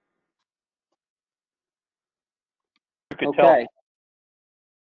 Okay.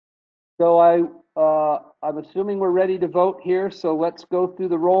 So I'm assuming we're ready to vote here. So let's go through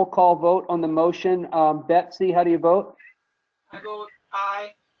the roll call vote on the motion. Betsy, how do you vote? I vote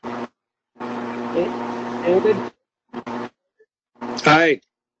aye. David? Aye.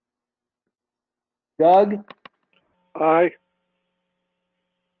 Doug? Aye.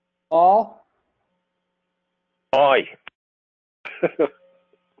 Paul? Aye.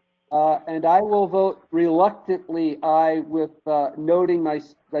 And I will vote reluctantly aye, with noting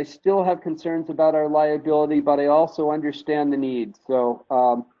I still have concerns about our liability, but I also understand the need. So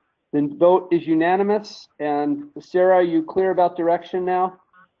the vote is unanimous. And Sarah, are you clear about direction now?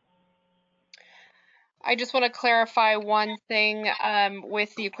 I just want to clarify one thing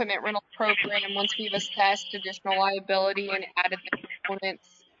with the equipment rental program. Once we've assessed additional liability and added the components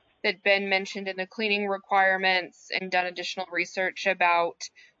that Ben mentioned in the cleaning requirements and done additional research about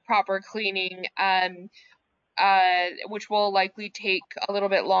proper cleaning, which will likely take a little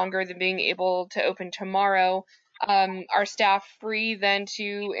bit longer than being able to open tomorrow, are staff free then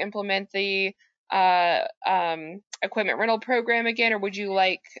to implement the equipment rental program again, or would you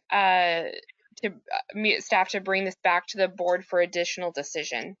like staff to bring this back to the board for additional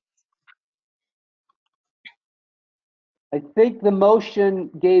decision? I think the motion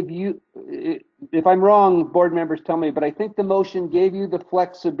gave you, if I'm wrong, board members tell me, but I think the motion gave you the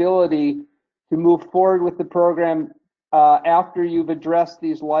flexibility to move forward with the program after you've addressed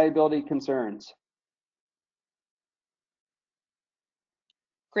these liability concerns.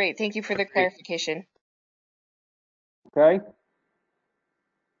 Great, thank you for the clarification. Okay.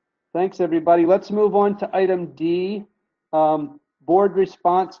 Thanks, everybody. Let's move on to item D, board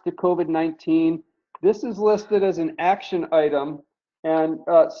response to COVID-19. This is listed as an action item. And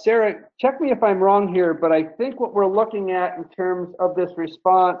Sarah, check me if I'm wrong here, but I think what we're looking at in terms of this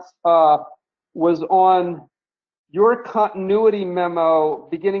response was on your continuity memo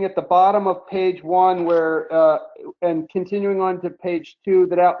beginning at the bottom of page 1 where, and continuing on to page 2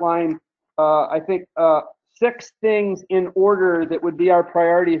 that outline, I think, 6 things in order that would be our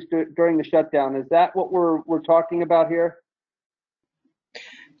priorities during the shutdown. Is that what we're talking about here?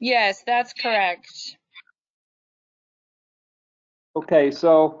 Yes, that's correct. Okay,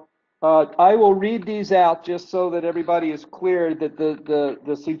 so I will read these out just so that everybody is clear that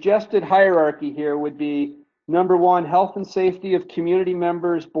the suggested hierarchy here would be: number 1, health and safety of community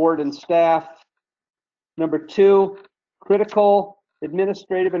members, board and staff. Number 2, critical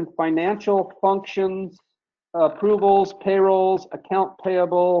administrative and financial functions, approvals, payrolls, account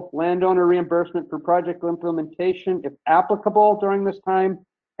payable, landowner reimbursement for project implementation if applicable during this time,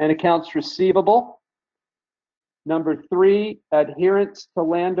 and accounts receivable. Number 3, adherence to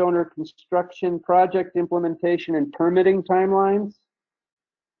landowner construction project implementation and permitting timelines.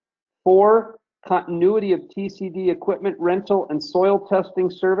 4, continuity of TCD equipment rental and soil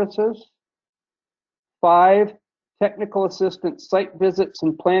testing services. 5, technical assistance site visits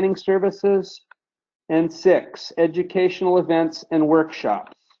and planning services. And 6, educational events and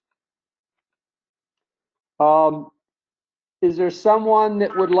workshops. is there someone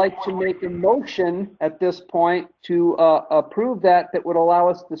that would like to make a motion at this point to approve that would allow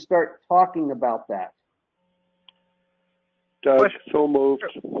us to start talking about that? Doug, so moved.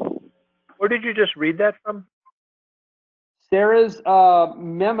 Where did you just read that from? Sarah's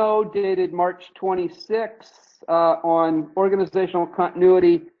memo dated March 26th on organizational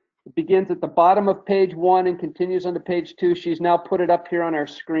continuity. It begins at the bottom of page 1 and continues on to page 2. She's now put it up here on our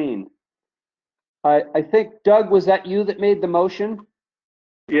screen. I think, Doug, was that you that made the motion?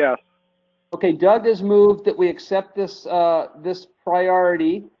 Yes. Okay, Doug has moved that we accept this this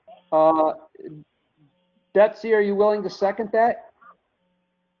priority. Betsy, are you willing to second that?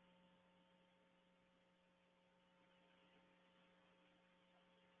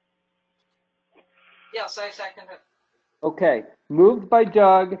 Yes, I second it. Okay, moved by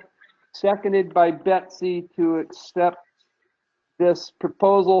Doug, seconded by Betsy to accept this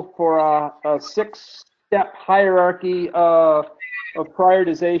proposal for a 6-step hierarchy of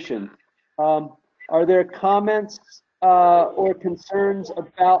prioritization. Are there comments or concerns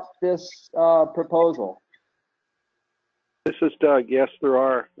about this proposal? This is Doug. Yes, there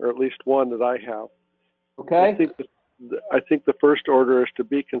are, or at least one that I have. Okay. I think the first order is to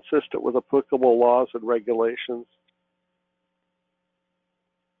be consistent with applicable laws and regulations,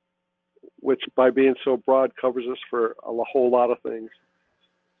 which by being so broad covers us for a whole lot of things.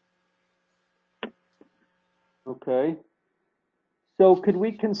 Okay. So could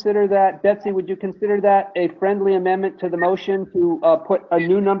we consider that, Betsy, would you consider that a friendly amendment to the motion to put a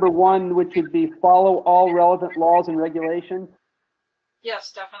new number 1, which would be follow all relevant laws and regulations?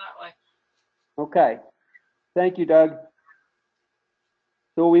 Yes, definitely. Okay. Thank you, Doug.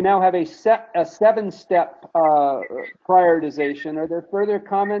 So we now have a 7-step prioritization. Are there further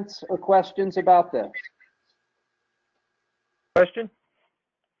comments or questions about this? Question?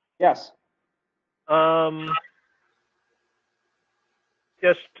 Yes.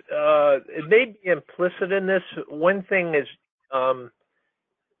 It may be implicit in this. One thing is, I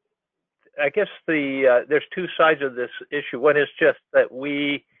guess there's two sides of this issue. One is just that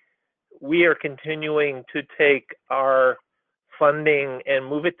we are continuing to take our funding and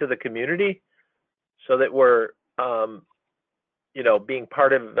move it to the community, so that we're, being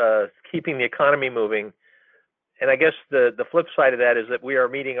part of keeping the economy moving. And I guess the flip side of that is that we are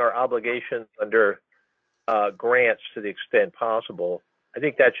meeting our obligations under grants to the extent possible. I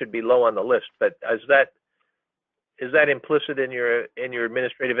think that should be low on the list, but is that implicit in your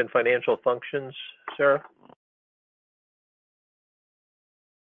administrative and financial functions, Sarah?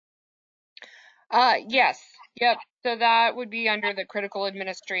 Yes. Yep. So that would be under the critical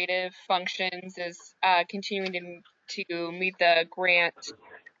administrative functions, is continuing to meet the grant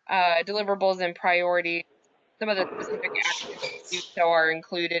deliverables and priorities. Some of the specific actions to do so are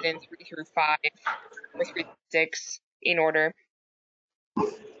included in 3 through 5 or 3 through 6 in order.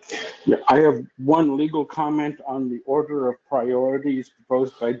 I have one legal comment on the order of priorities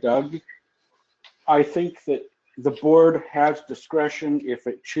proposed by Doug. I think that the board has discretion if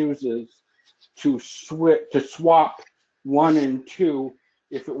it chooses to swap 1 and 2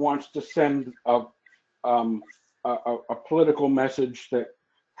 if it wants to send a political message that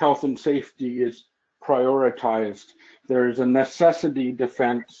health and safety is prioritized. There is a necessity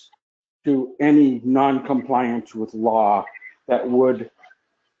defense to any non-compliance with law that would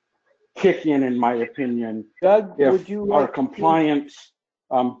kick in my opinion, Doug, if would you our like compliance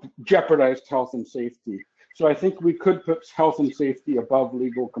jeopardized health and safety. So I think we could put health and safety above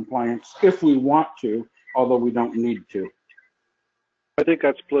legal compliance if we want to, although we don't need to. I think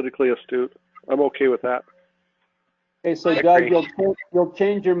that's politically astute. I'm okay with that. Okay, so Doug, you'll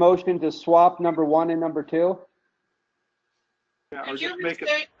change your motion to swap number 1 and number 2? Yeah, Could you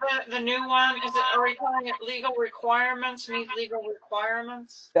restate the new one? Are we calling it legal requirements, meet legal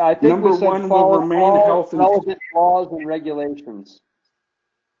requirements? Yeah, I think Number we said 1 will follow remain all health and relevant laws and regulations.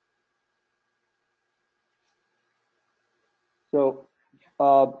 So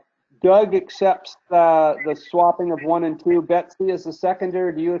Doug accepts the swapping of 1 and 2. Betsy is the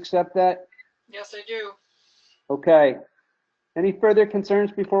seconder. Do you accept that? Yes, I do. Okay. Any further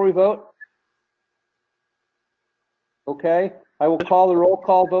concerns before we vote? Okay. I will call the roll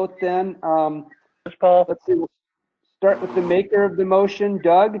call vote then. Paul? Let's see. We'll start with the maker of the motion,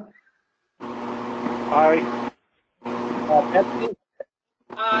 Doug. Aye. Betsy.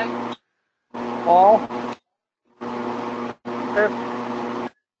 Aye. Paul.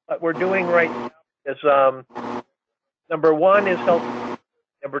 What we're doing right now is number 1 is health,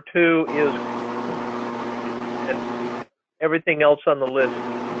 number 2 is, and everything else on the list.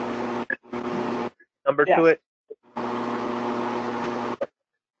 Number Yes. 2 it.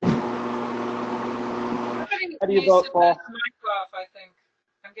 How do you vote, Paul? Mic off, I think.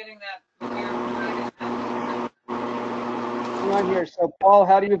 I'm getting that weird. Hang on here. So, Paul,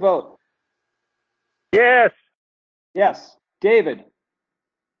 how do you vote? Yes. Yes. David?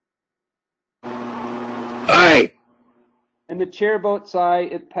 Aye. And the chair votes aye.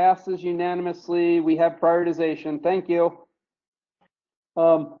 It passes unanimously. We have prioritization. Thank you.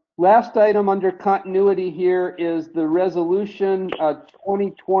 Last item under continuity here is the resolution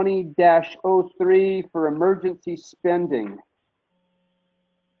 2020-03 for emergency spending.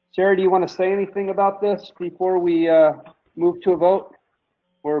 Sarah, do you want to say anything about this before we move to a vote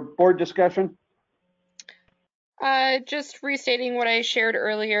or board discussion? Just restating what I shared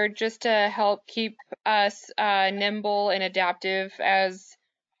earlier, just to help keep us nimble and adaptive as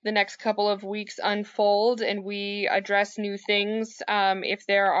the next couple of weeks unfold and we address new things. If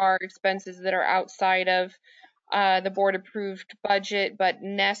there are expenses that are outside of the board approved budget but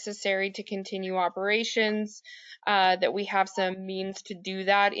necessary to continue operations, that we have some means to do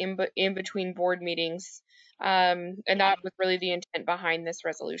that in between board meetings. And that was really the intent behind this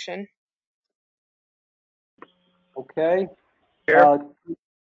resolution. Okay. Chair.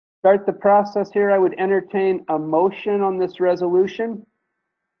 Start the process here. I would entertain a motion on this resolution.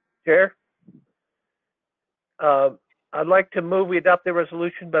 Chair. I'd like to move we adopt the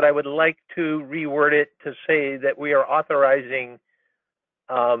resolution, but I would like to reword it to say that we are authorizing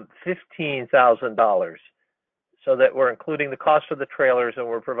 $15,000 so that we're including the cost of the trailers and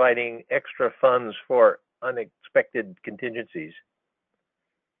we're providing extra funds for unexpected contingencies.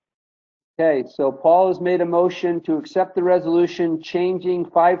 Okay, so Paul has made a motion to accept the resolution changing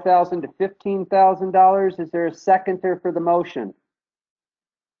 $5,000 to $15,000. Is there a seconder for the motion?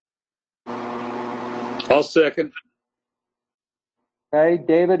 I'll second. Okay,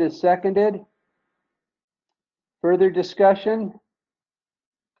 David is seconded. Further discussion?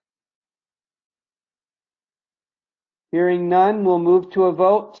 Hearing none, we'll move to a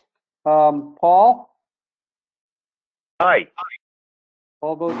vote. Paul? Aye.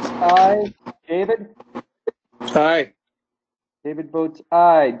 Paul votes aye. David? Aye. David votes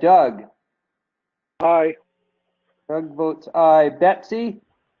aye. Doug? Aye. Doug votes aye. Betsy?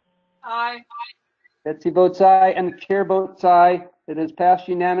 Aye. Betsy votes aye, and the chair votes aye. It has passed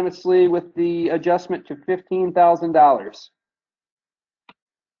unanimously with the adjustment to $15,000.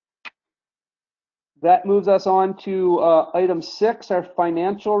 That moves us on to item 6, our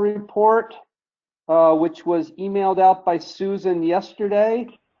financial report, which was emailed out by Susan yesterday.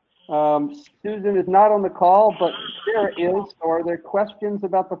 Susan is not on the call, but Sarah is. So are there questions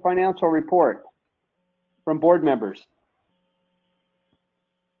about the financial report from board members?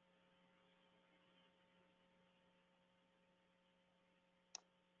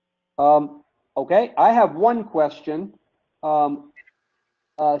 Okay, I have one question.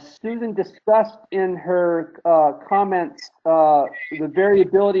 Susan discussed in her comments the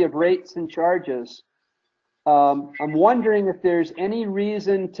variability of rates and charges. I'm wondering if there's any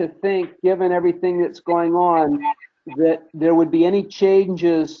reason to think, given everything that's going on, that there would be any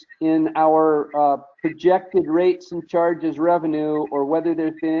changes in our projected rates and charges revenue, or whether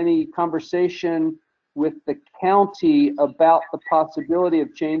there's been any conversation with the county about the possibility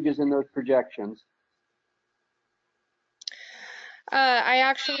of changes in those projections. I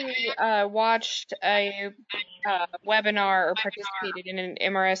actually watched a webinar or participated in an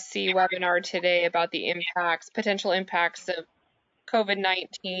MRSC webinar today about the potential impacts of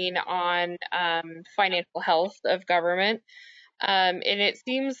COVID-19 on financial health of government. And it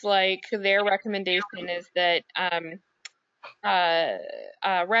seems like their recommendation is that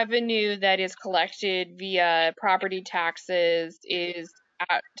revenue that is collected via property taxes is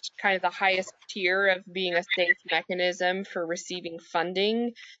at kind of the highest tier of being a safe mechanism for receiving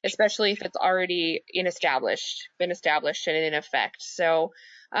funding, especially if it's already been established and in effect. So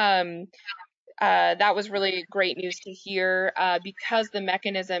that was really great news to hear because the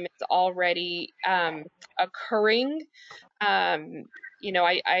mechanism is already occurring. I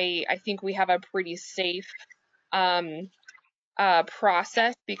think we have a pretty safe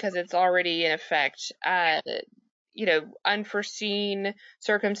process because it's already in effect. Unforeseen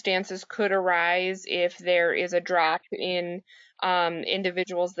circumstances could arise if there is a drop in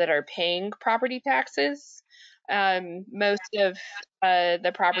individuals that are paying property taxes. Most of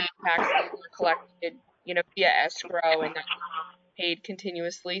the property taxes are collected, via escrow and paid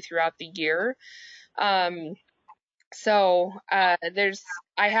continuously throughout the year. So I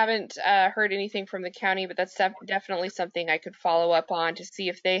haven't heard anything from the county, but that's definitely something I could follow up on to see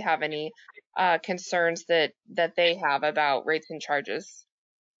if they have any concerns that they have about rates and charges.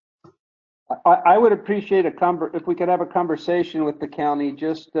 I would appreciate if we could have a conversation with the county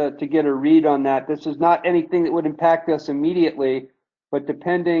just to get a read on that. This is not anything that would impact us immediately, but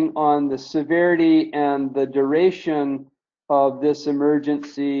depending on the severity and the duration of this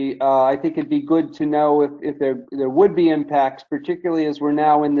emergency, I think it'd be good to know if there would be impacts, particularly as we're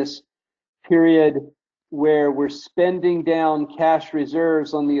now in this period where we're spending down cash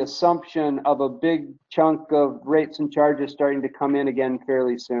reserves on the assumption of a big chunk of rates and charges starting to come in again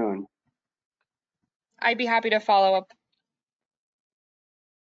fairly soon. I'd be happy to follow up.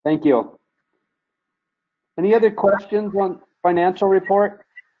 Thank you. Any other questions on financial report?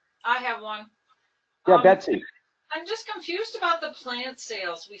 I have one. Yeah, Betsy. I'm just confused about the plant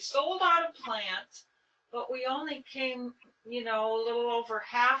sales. We sold out of plants, but we only came, you know, a little over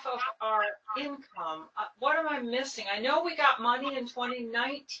half of our income. What am I missing? I know we got money in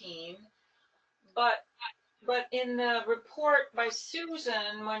 2019, but in the report by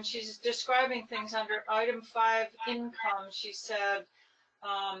Susan, when she's describing things under item 5 income, she said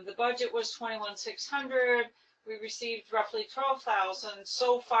the budget was 21,600. We received roughly 12,000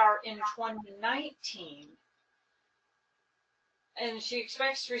 so far in 2019. And she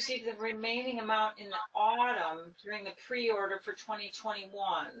expects to receive the remaining amount in the autumn during the pre-order for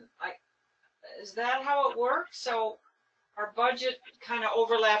 2021. Is that how it works? So our budget kind of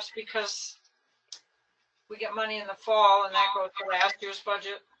overlaps because we get money in the fall and that goes to last year's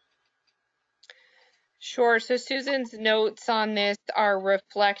budget. Sure. So Susan's notes on this are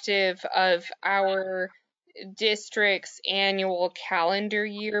reflective of our district's annual calendar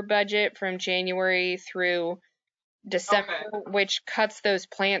year budget from January through December, Okay. which cuts those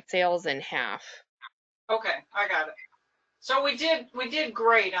plant sales in half. Okay, I got it. So we did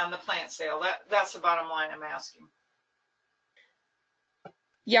great on the plant sale. That's the bottom line I'm asking.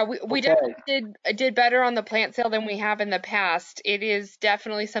 Yeah, we definitely did better on the plant sale than we have in the past. It is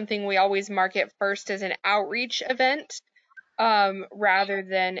definitely something we always market first as an outreach event, rather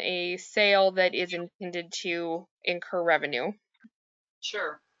than a sale that is intended to incur revenue.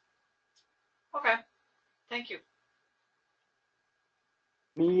 Sure. Okay. Thank you.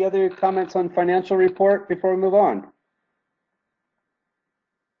 Any other comments on financial report before we move on?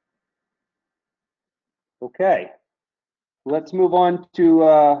 Okay. Let's move on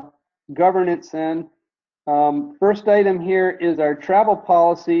to governance then. First item here is our travel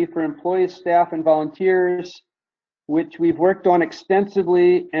policy for employees, staff, and volunteers, which we've worked on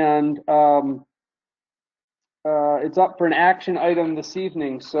extensively, and it's up for an action item this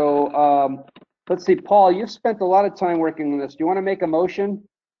evening. So let's see, Paul, you've spent a lot of time working on this. Do you want to make a motion?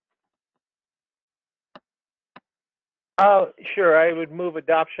 Sure. I would move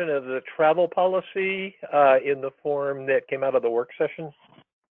adoption of the travel policy in the form that came out of the work session.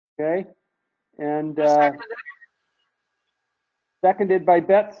 Okay. And seconded by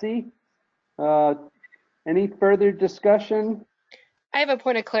Betsy. Any further discussion? I have a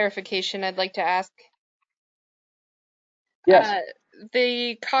point of clarification I'd like to ask. Yes.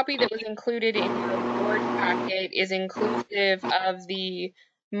 The copy that was included in your board packet is inclusive of the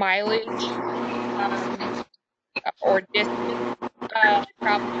mileage or distance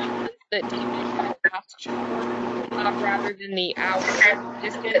travel that David asked for, rather than the hour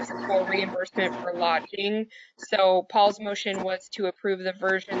distance for reimbursement for lodging. So Paul's motion was to approve the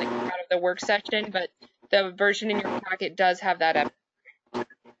version that came out of the work session, but the version in your packet does have that up.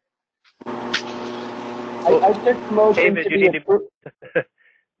 I took the motion David, to be approved.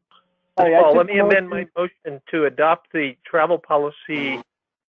 Paul, let me amend my motion to adopt the travel policy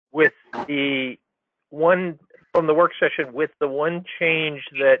with the one from the work session, with the one change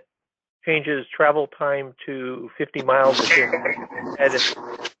that changes travel time to 50 miles. Okay.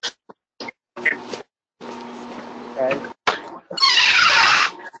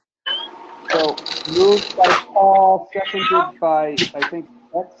 So moved by Paul, seconded by, I think,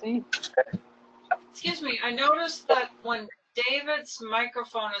 Betsy. Excuse me, I noticed that when David's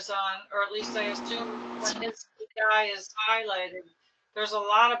microphone is on, or at least I assume when his guy is highlighted, there's a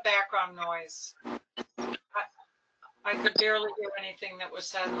lot of background noise. I could barely hear anything that was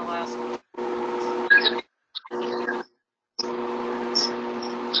said in the last one.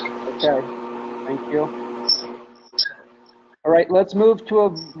 Okay, thank you. All right, let's move to a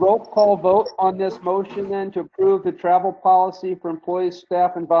roll call vote on this motion then to approve the travel policy for employees,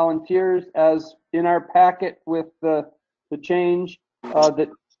 staff, and volunteers as in our packet with the change that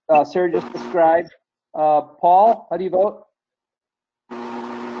Sarah just described. Paul, how do you vote?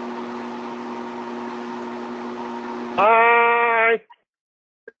 Aye.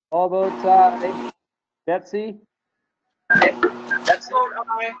 All votes aye. Betsy?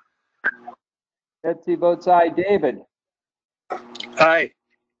 Betsy votes aye. David? Aye.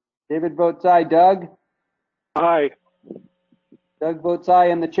 David votes aye. Doug? Aye. Doug votes aye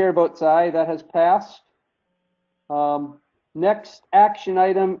and the chair votes aye. That has passed. Next action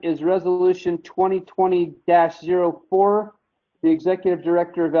item is resolution 2020-04, the executive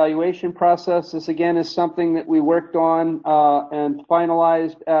director evaluation process. This again is something that we worked on and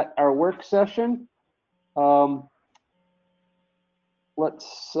finalized at our work session. I'll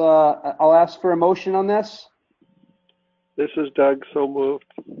ask for a motion on this. This is Doug, so moved.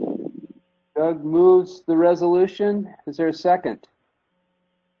 Doug moves the resolution. Is there a second?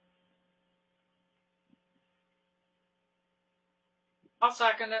 I'll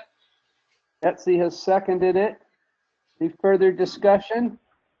second it. Betsy has seconded it. Any further discussion?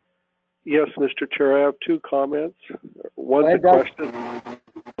 Yes, Mr. Chair, I have two comments. One's Go a ahead, Doug. question.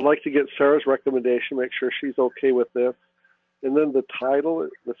 I'd like to get Sarah's recommendation, make sure she's okay with this. And then the title,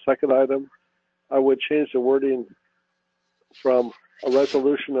 the second item, I would change the wording from a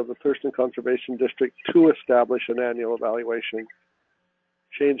resolution of the Thurston Conservation District to establish an annual evaluation.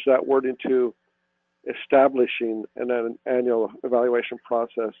 Change that wording to establishing an annual evaluation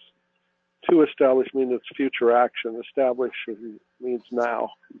process. To establish means it's future action. Establish means now.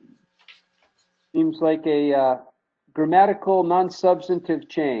 Seems like a grammatical, non-substantive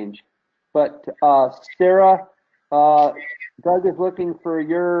change. But Sarah, Doug is looking for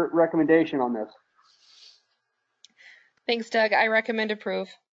your recommendation on this. Thanks, Doug. I recommend approve.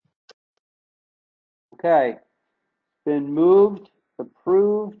 Okay. Been moved,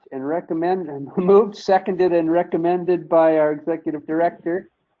 approved, and moved, seconded, and recommended by our executive director.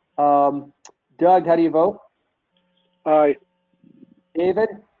 Doug, how do you vote? Aye. David?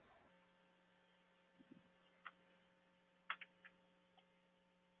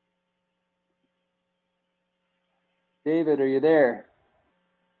 David, are you there?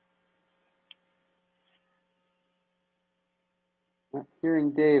 Not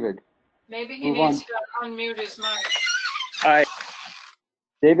hearing David. Maybe he Move needs on. to unmute his mic. Aye.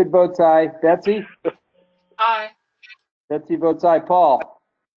 David votes aye. Betsy? Aye. Betsy votes aye. Paul?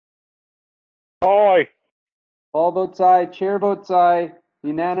 Aye. Paul votes aye. Chair votes aye.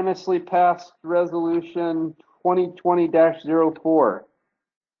 Unanimously passed resolution 2020-04.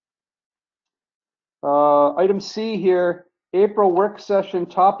 Item C here, April work session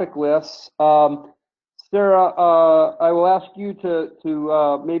topic lists. Sarah, I will ask you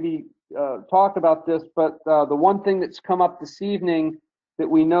to maybe talk about this, but the one thing that's come up this evening that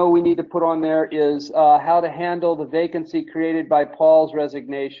we know we need to put on there is how to handle the vacancy created by Paul's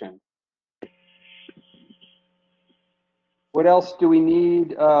resignation. What else do we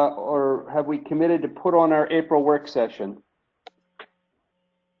need or have we committed to put on our April work session?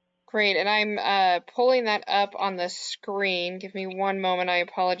 Great, and I'm pulling that up on the screen. Give me one moment, I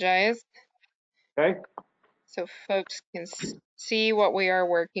apologize. Okay. So folks can see what we are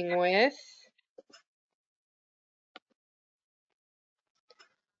working with.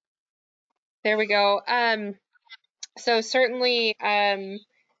 There we go. So certainly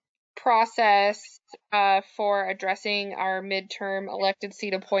process for addressing our midterm elected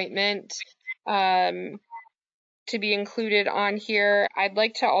seat appointment to be included on here. I'd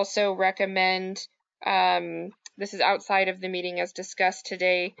like to also recommend, this is outside of the meeting as discussed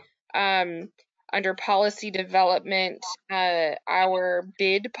today, under policy development, our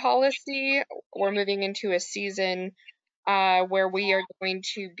bid policy. We're moving into a season where we are going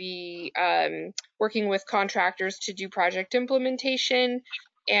to be working with contractors to do project implementation,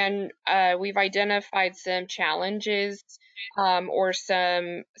 and we've identified some challenges or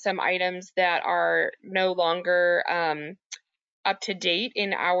some items that are no longer up to date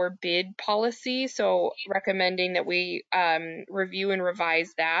in our bid policy. So recommending that we review and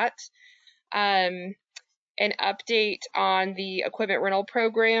revise that. An update on the equipment rental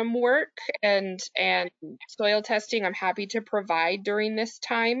program work and soil testing I'm happy to provide during this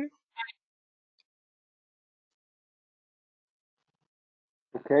time.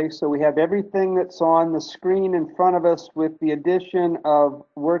 Okay, so we have everything that's on the screen in front of us with the addition of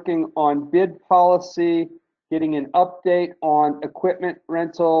working on bid policy, getting an update on equipment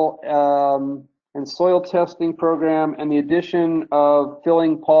rental and soil testing program, and the addition of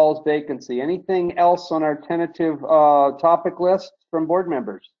filling Paul's vacancy. Anything else on our tentative topic list from board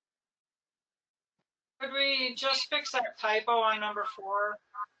members? Could we just fix that typo on number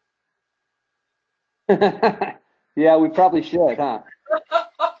 4? Yeah, we probably should, huh?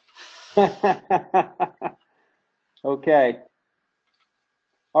 Okay.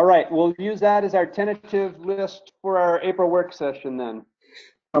 All right, we'll use that as our tentative list for our April work session then.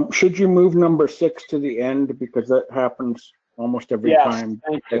 Should you move number 6 to the end, because that happens almost every Yes, time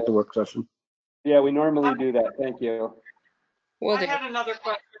thank at you. the work session? Yeah, we normally do that. Thank you. Will I do. had another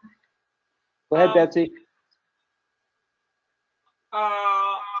question. Go ahead, Betsy.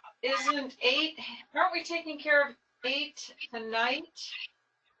 Isn't 8, aren't we taking care of 8 tonight?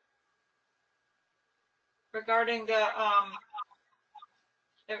 Regarding the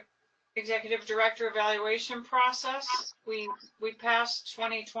executive director evaluation process, we passed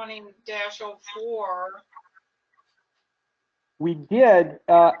 2020-04. We did.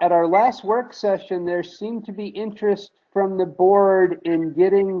 At our last work session, there seemed to be interest from the board in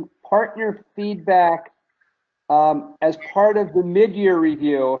getting partner feedback as part of the mid-year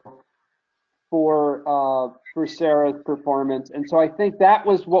review for Sarah's performance. And so I think that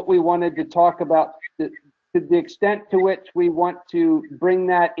was what we wanted to talk about, to the extent to which we want to bring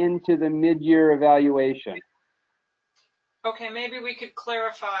that into the mid-year evaluation. Okay, maybe we could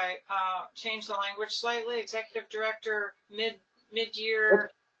clarify, change the language slightly. Executive director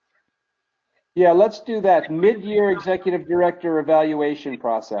mid-year. Yeah, let's do that. Mid-year executive director evaluation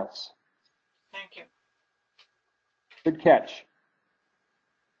process. Thank you. Good catch.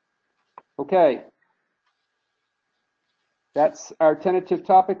 Okay. That's our tentative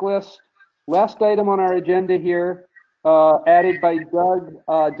topic list. Last item on our agenda here, added by Doug.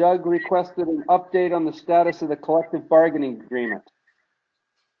 Doug requested an update on the status of the collective bargaining agreement.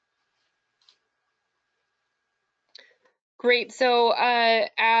 Great. So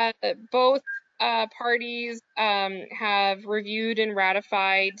both parties have reviewed and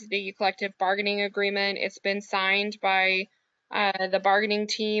ratified the collective bargaining agreement. It's been signed by the bargaining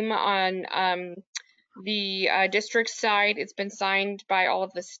team on the district side. It's been signed by all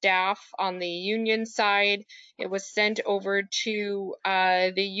of the staff on the union side. It was sent over to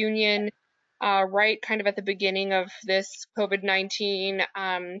the union right kind of at the beginning of this COVID-19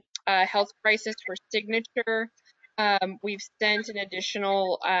 health crisis for signature. We've sent an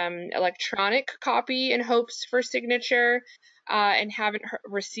additional electronic copy in hopes for signature and haven't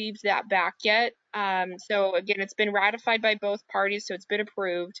received that back yet. So again, it's been ratified by both parties, so it's been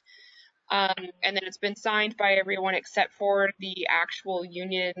approved. And then it's been signed by everyone except for the actual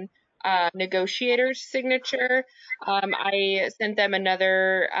union negotiator's signature. I sent them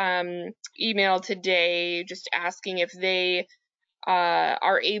another email today just asking if they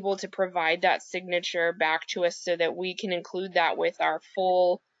are able to provide that signature back to us so that we can include that with our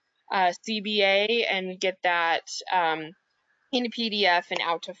full CBA and get that in PDF and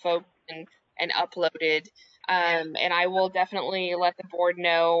out to folks and uploaded. And I will definitely let the board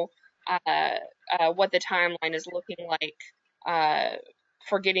know what the timeline is looking like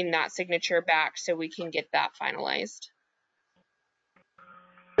for getting that signature back so we can get that finalized.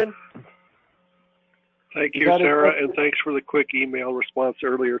 Thank you, Sarah, and thanks for the quick email response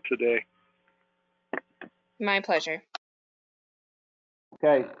earlier today. My pleasure.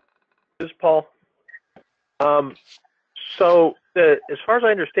 Okay. This is Paul. So as far as I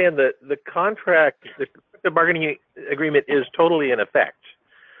understand, the contract, the bargaining agreement is totally in effect.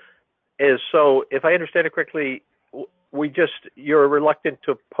 So if I understand it correctly, you're reluctant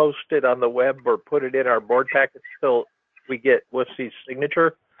to post it on the web or put it in our board packet until we get WSC's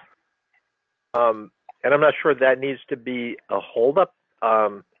signature. And I'm not sure that needs to be a holdup.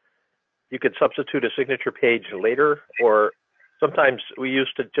 You could substitute a signature page later, or sometimes we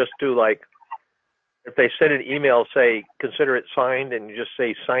used to just do like, if they send an email, say, consider it signed, and you just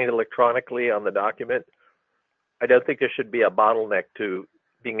say signed electronically on the document. I don't think there should be a bottleneck to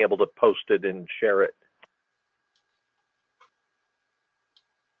being able to post it and share it.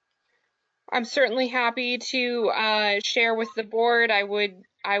 I'm certainly happy to share with the board. I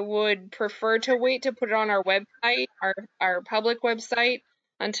would prefer to wait to put it on our website, our public website,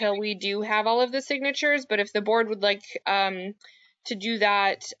 until we do have all of the signatures. But if the board would like to do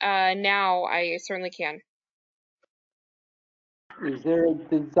that now, I certainly can. Is there a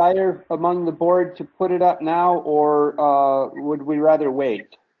desire among the board to put it up now, or would we rather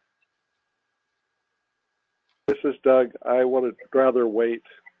wait? This is Doug. I would rather wait.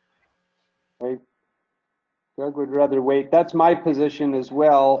 Right. Doug would rather wait. That's my position as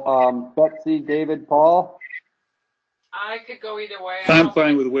well. Betsy, David, Paul? I could go either way. I'm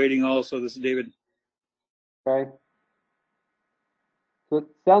fine with waiting also. This is David. Okay. So it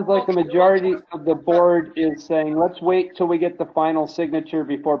sounds like the majority of the board is saying, let's wait till we get the final signature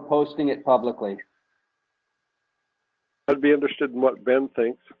before posting it publicly. I'd be interested in what Ben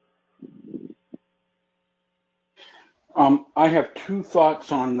thinks. I have two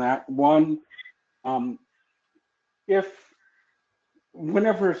thoughts on that. One,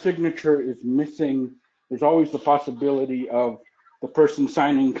 whenever a signature is missing, there's always the possibility of the person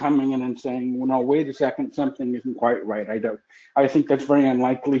signing coming in and saying, well, no, wait a second, something isn't quite right. I think that's very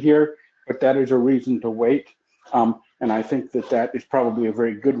unlikely here, but that is a reason to wait. And I think that is probably a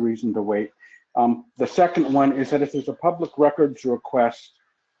very good reason to wait. The second one is that if there's a public records request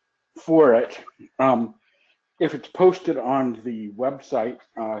for it, if it's posted on the website,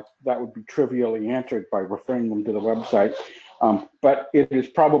 that would be trivially answered by referring them to the website. But it is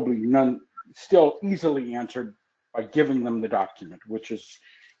probably still easily answered by giving them the document, which is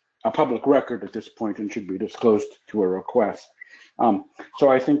a public record at this point and should be disclosed to a request. So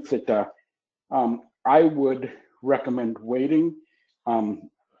I think that I would recommend waiting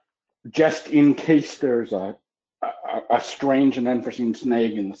just in case there's a strange and unforeseen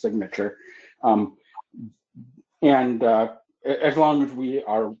snag in the signature. And as long as we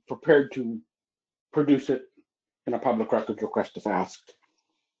are prepared to produce it in a public records request if asked.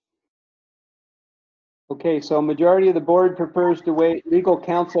 Okay, so majority of the board prefers to wait. Legal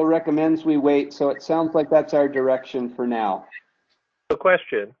counsel recommends we wait, so it sounds like that's our direction for now. The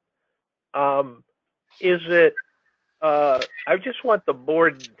question is it, I just want the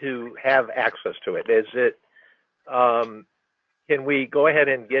board to have access to it. Is it, can we go ahead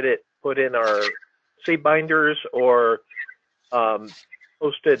and get it put in our seed binders or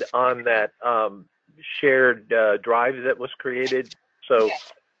posted on that shared drive that was created so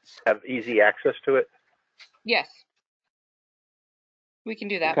have easy access to it? Yes, we can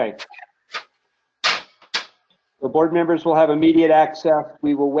do that. Okay. The board members will have immediate access.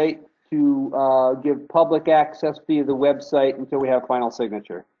 We will wait to give public access via the website until we have final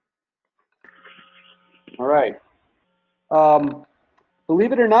signature. All right.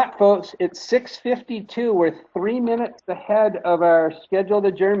 Believe it or not, folks, it's 6:52. We're 3 minutes ahead of our scheduled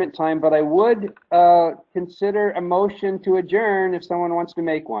adjournment time, but I would consider a motion to adjourn if someone wants to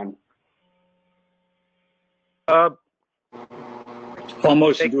make one. I'll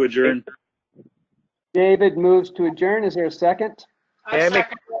motion to adjourn. David moves to adjourn. Is there a second? I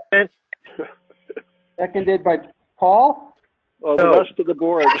second. Seconded by Paul. Oh, the rest of the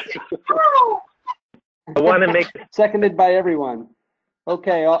board. I want to make. Seconded by everyone.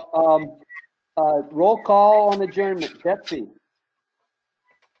 Okay. Roll call on adjournment. Betsy.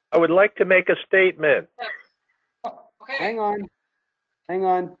 I would like to make a statement. Okay. Hang on. Hang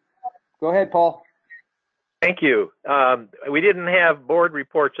on. Go ahead, Paul. Thank you. We didn't have board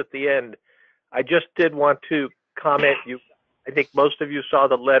reports at the end. I just did want to comment. I think most of you saw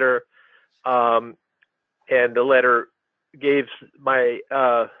the letter, and the letter gave my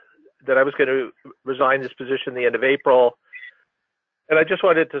that I was going to resign this position the end of April. And I just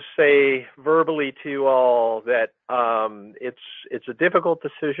wanted to say verbally to you all that it's a difficult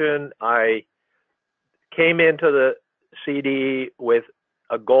decision. I came into the CD with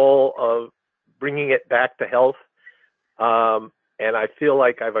a goal of bringing it back to health. And I feel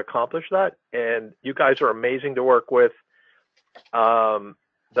like I've accomplished that. And you guys are amazing to work with.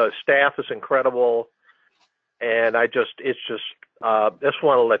 The staff is incredible. And I just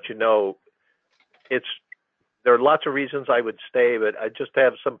want to let you know, there are lots of reasons I would stay, but I just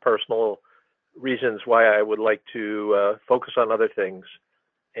have some personal reasons why I would like to focus on other things.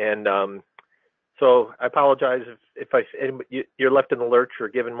 And so I apologize if you're left in the lurch or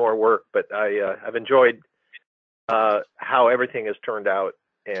given more work, but I've enjoyed how everything has turned out,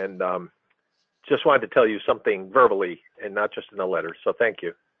 and just wanted to tell you something verbally and not just in a letter. So thank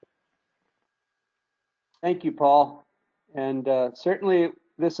you. Thank you, Paul. And certainly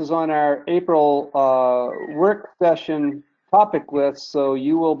this is on our April work session topic list, so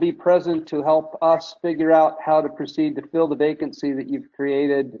you will be present to help us figure out how to proceed to fill the vacancy that you've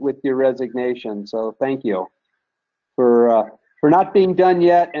created with your resignation. So thank you for not being done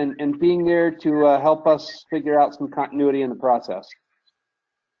yet and being there to help us figure out some continuity in the process.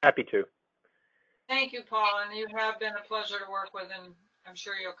 Happy to. Thank you, Paul, and you have been a pleasure to work with, and I'm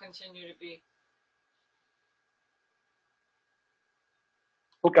sure you'll continue to be.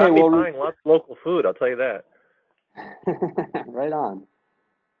 Okay, got me buying lots of local food, I'll tell you that. Right on.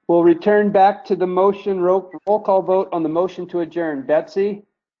 We'll return back to the motion, roll call vote on the motion to adjourn. Betsy?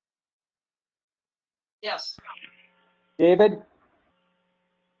 Yes. David?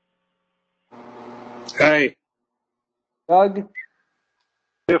 Aye. Doug?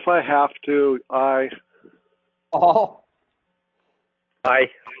 If I have to, aye. Paul? Aye.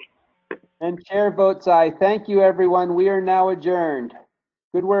 And chair votes aye. Thank you, everyone. We are now adjourned.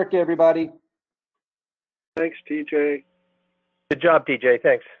 Good work, everybody. Thanks, TJ. Good job, TJ.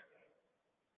 Thanks.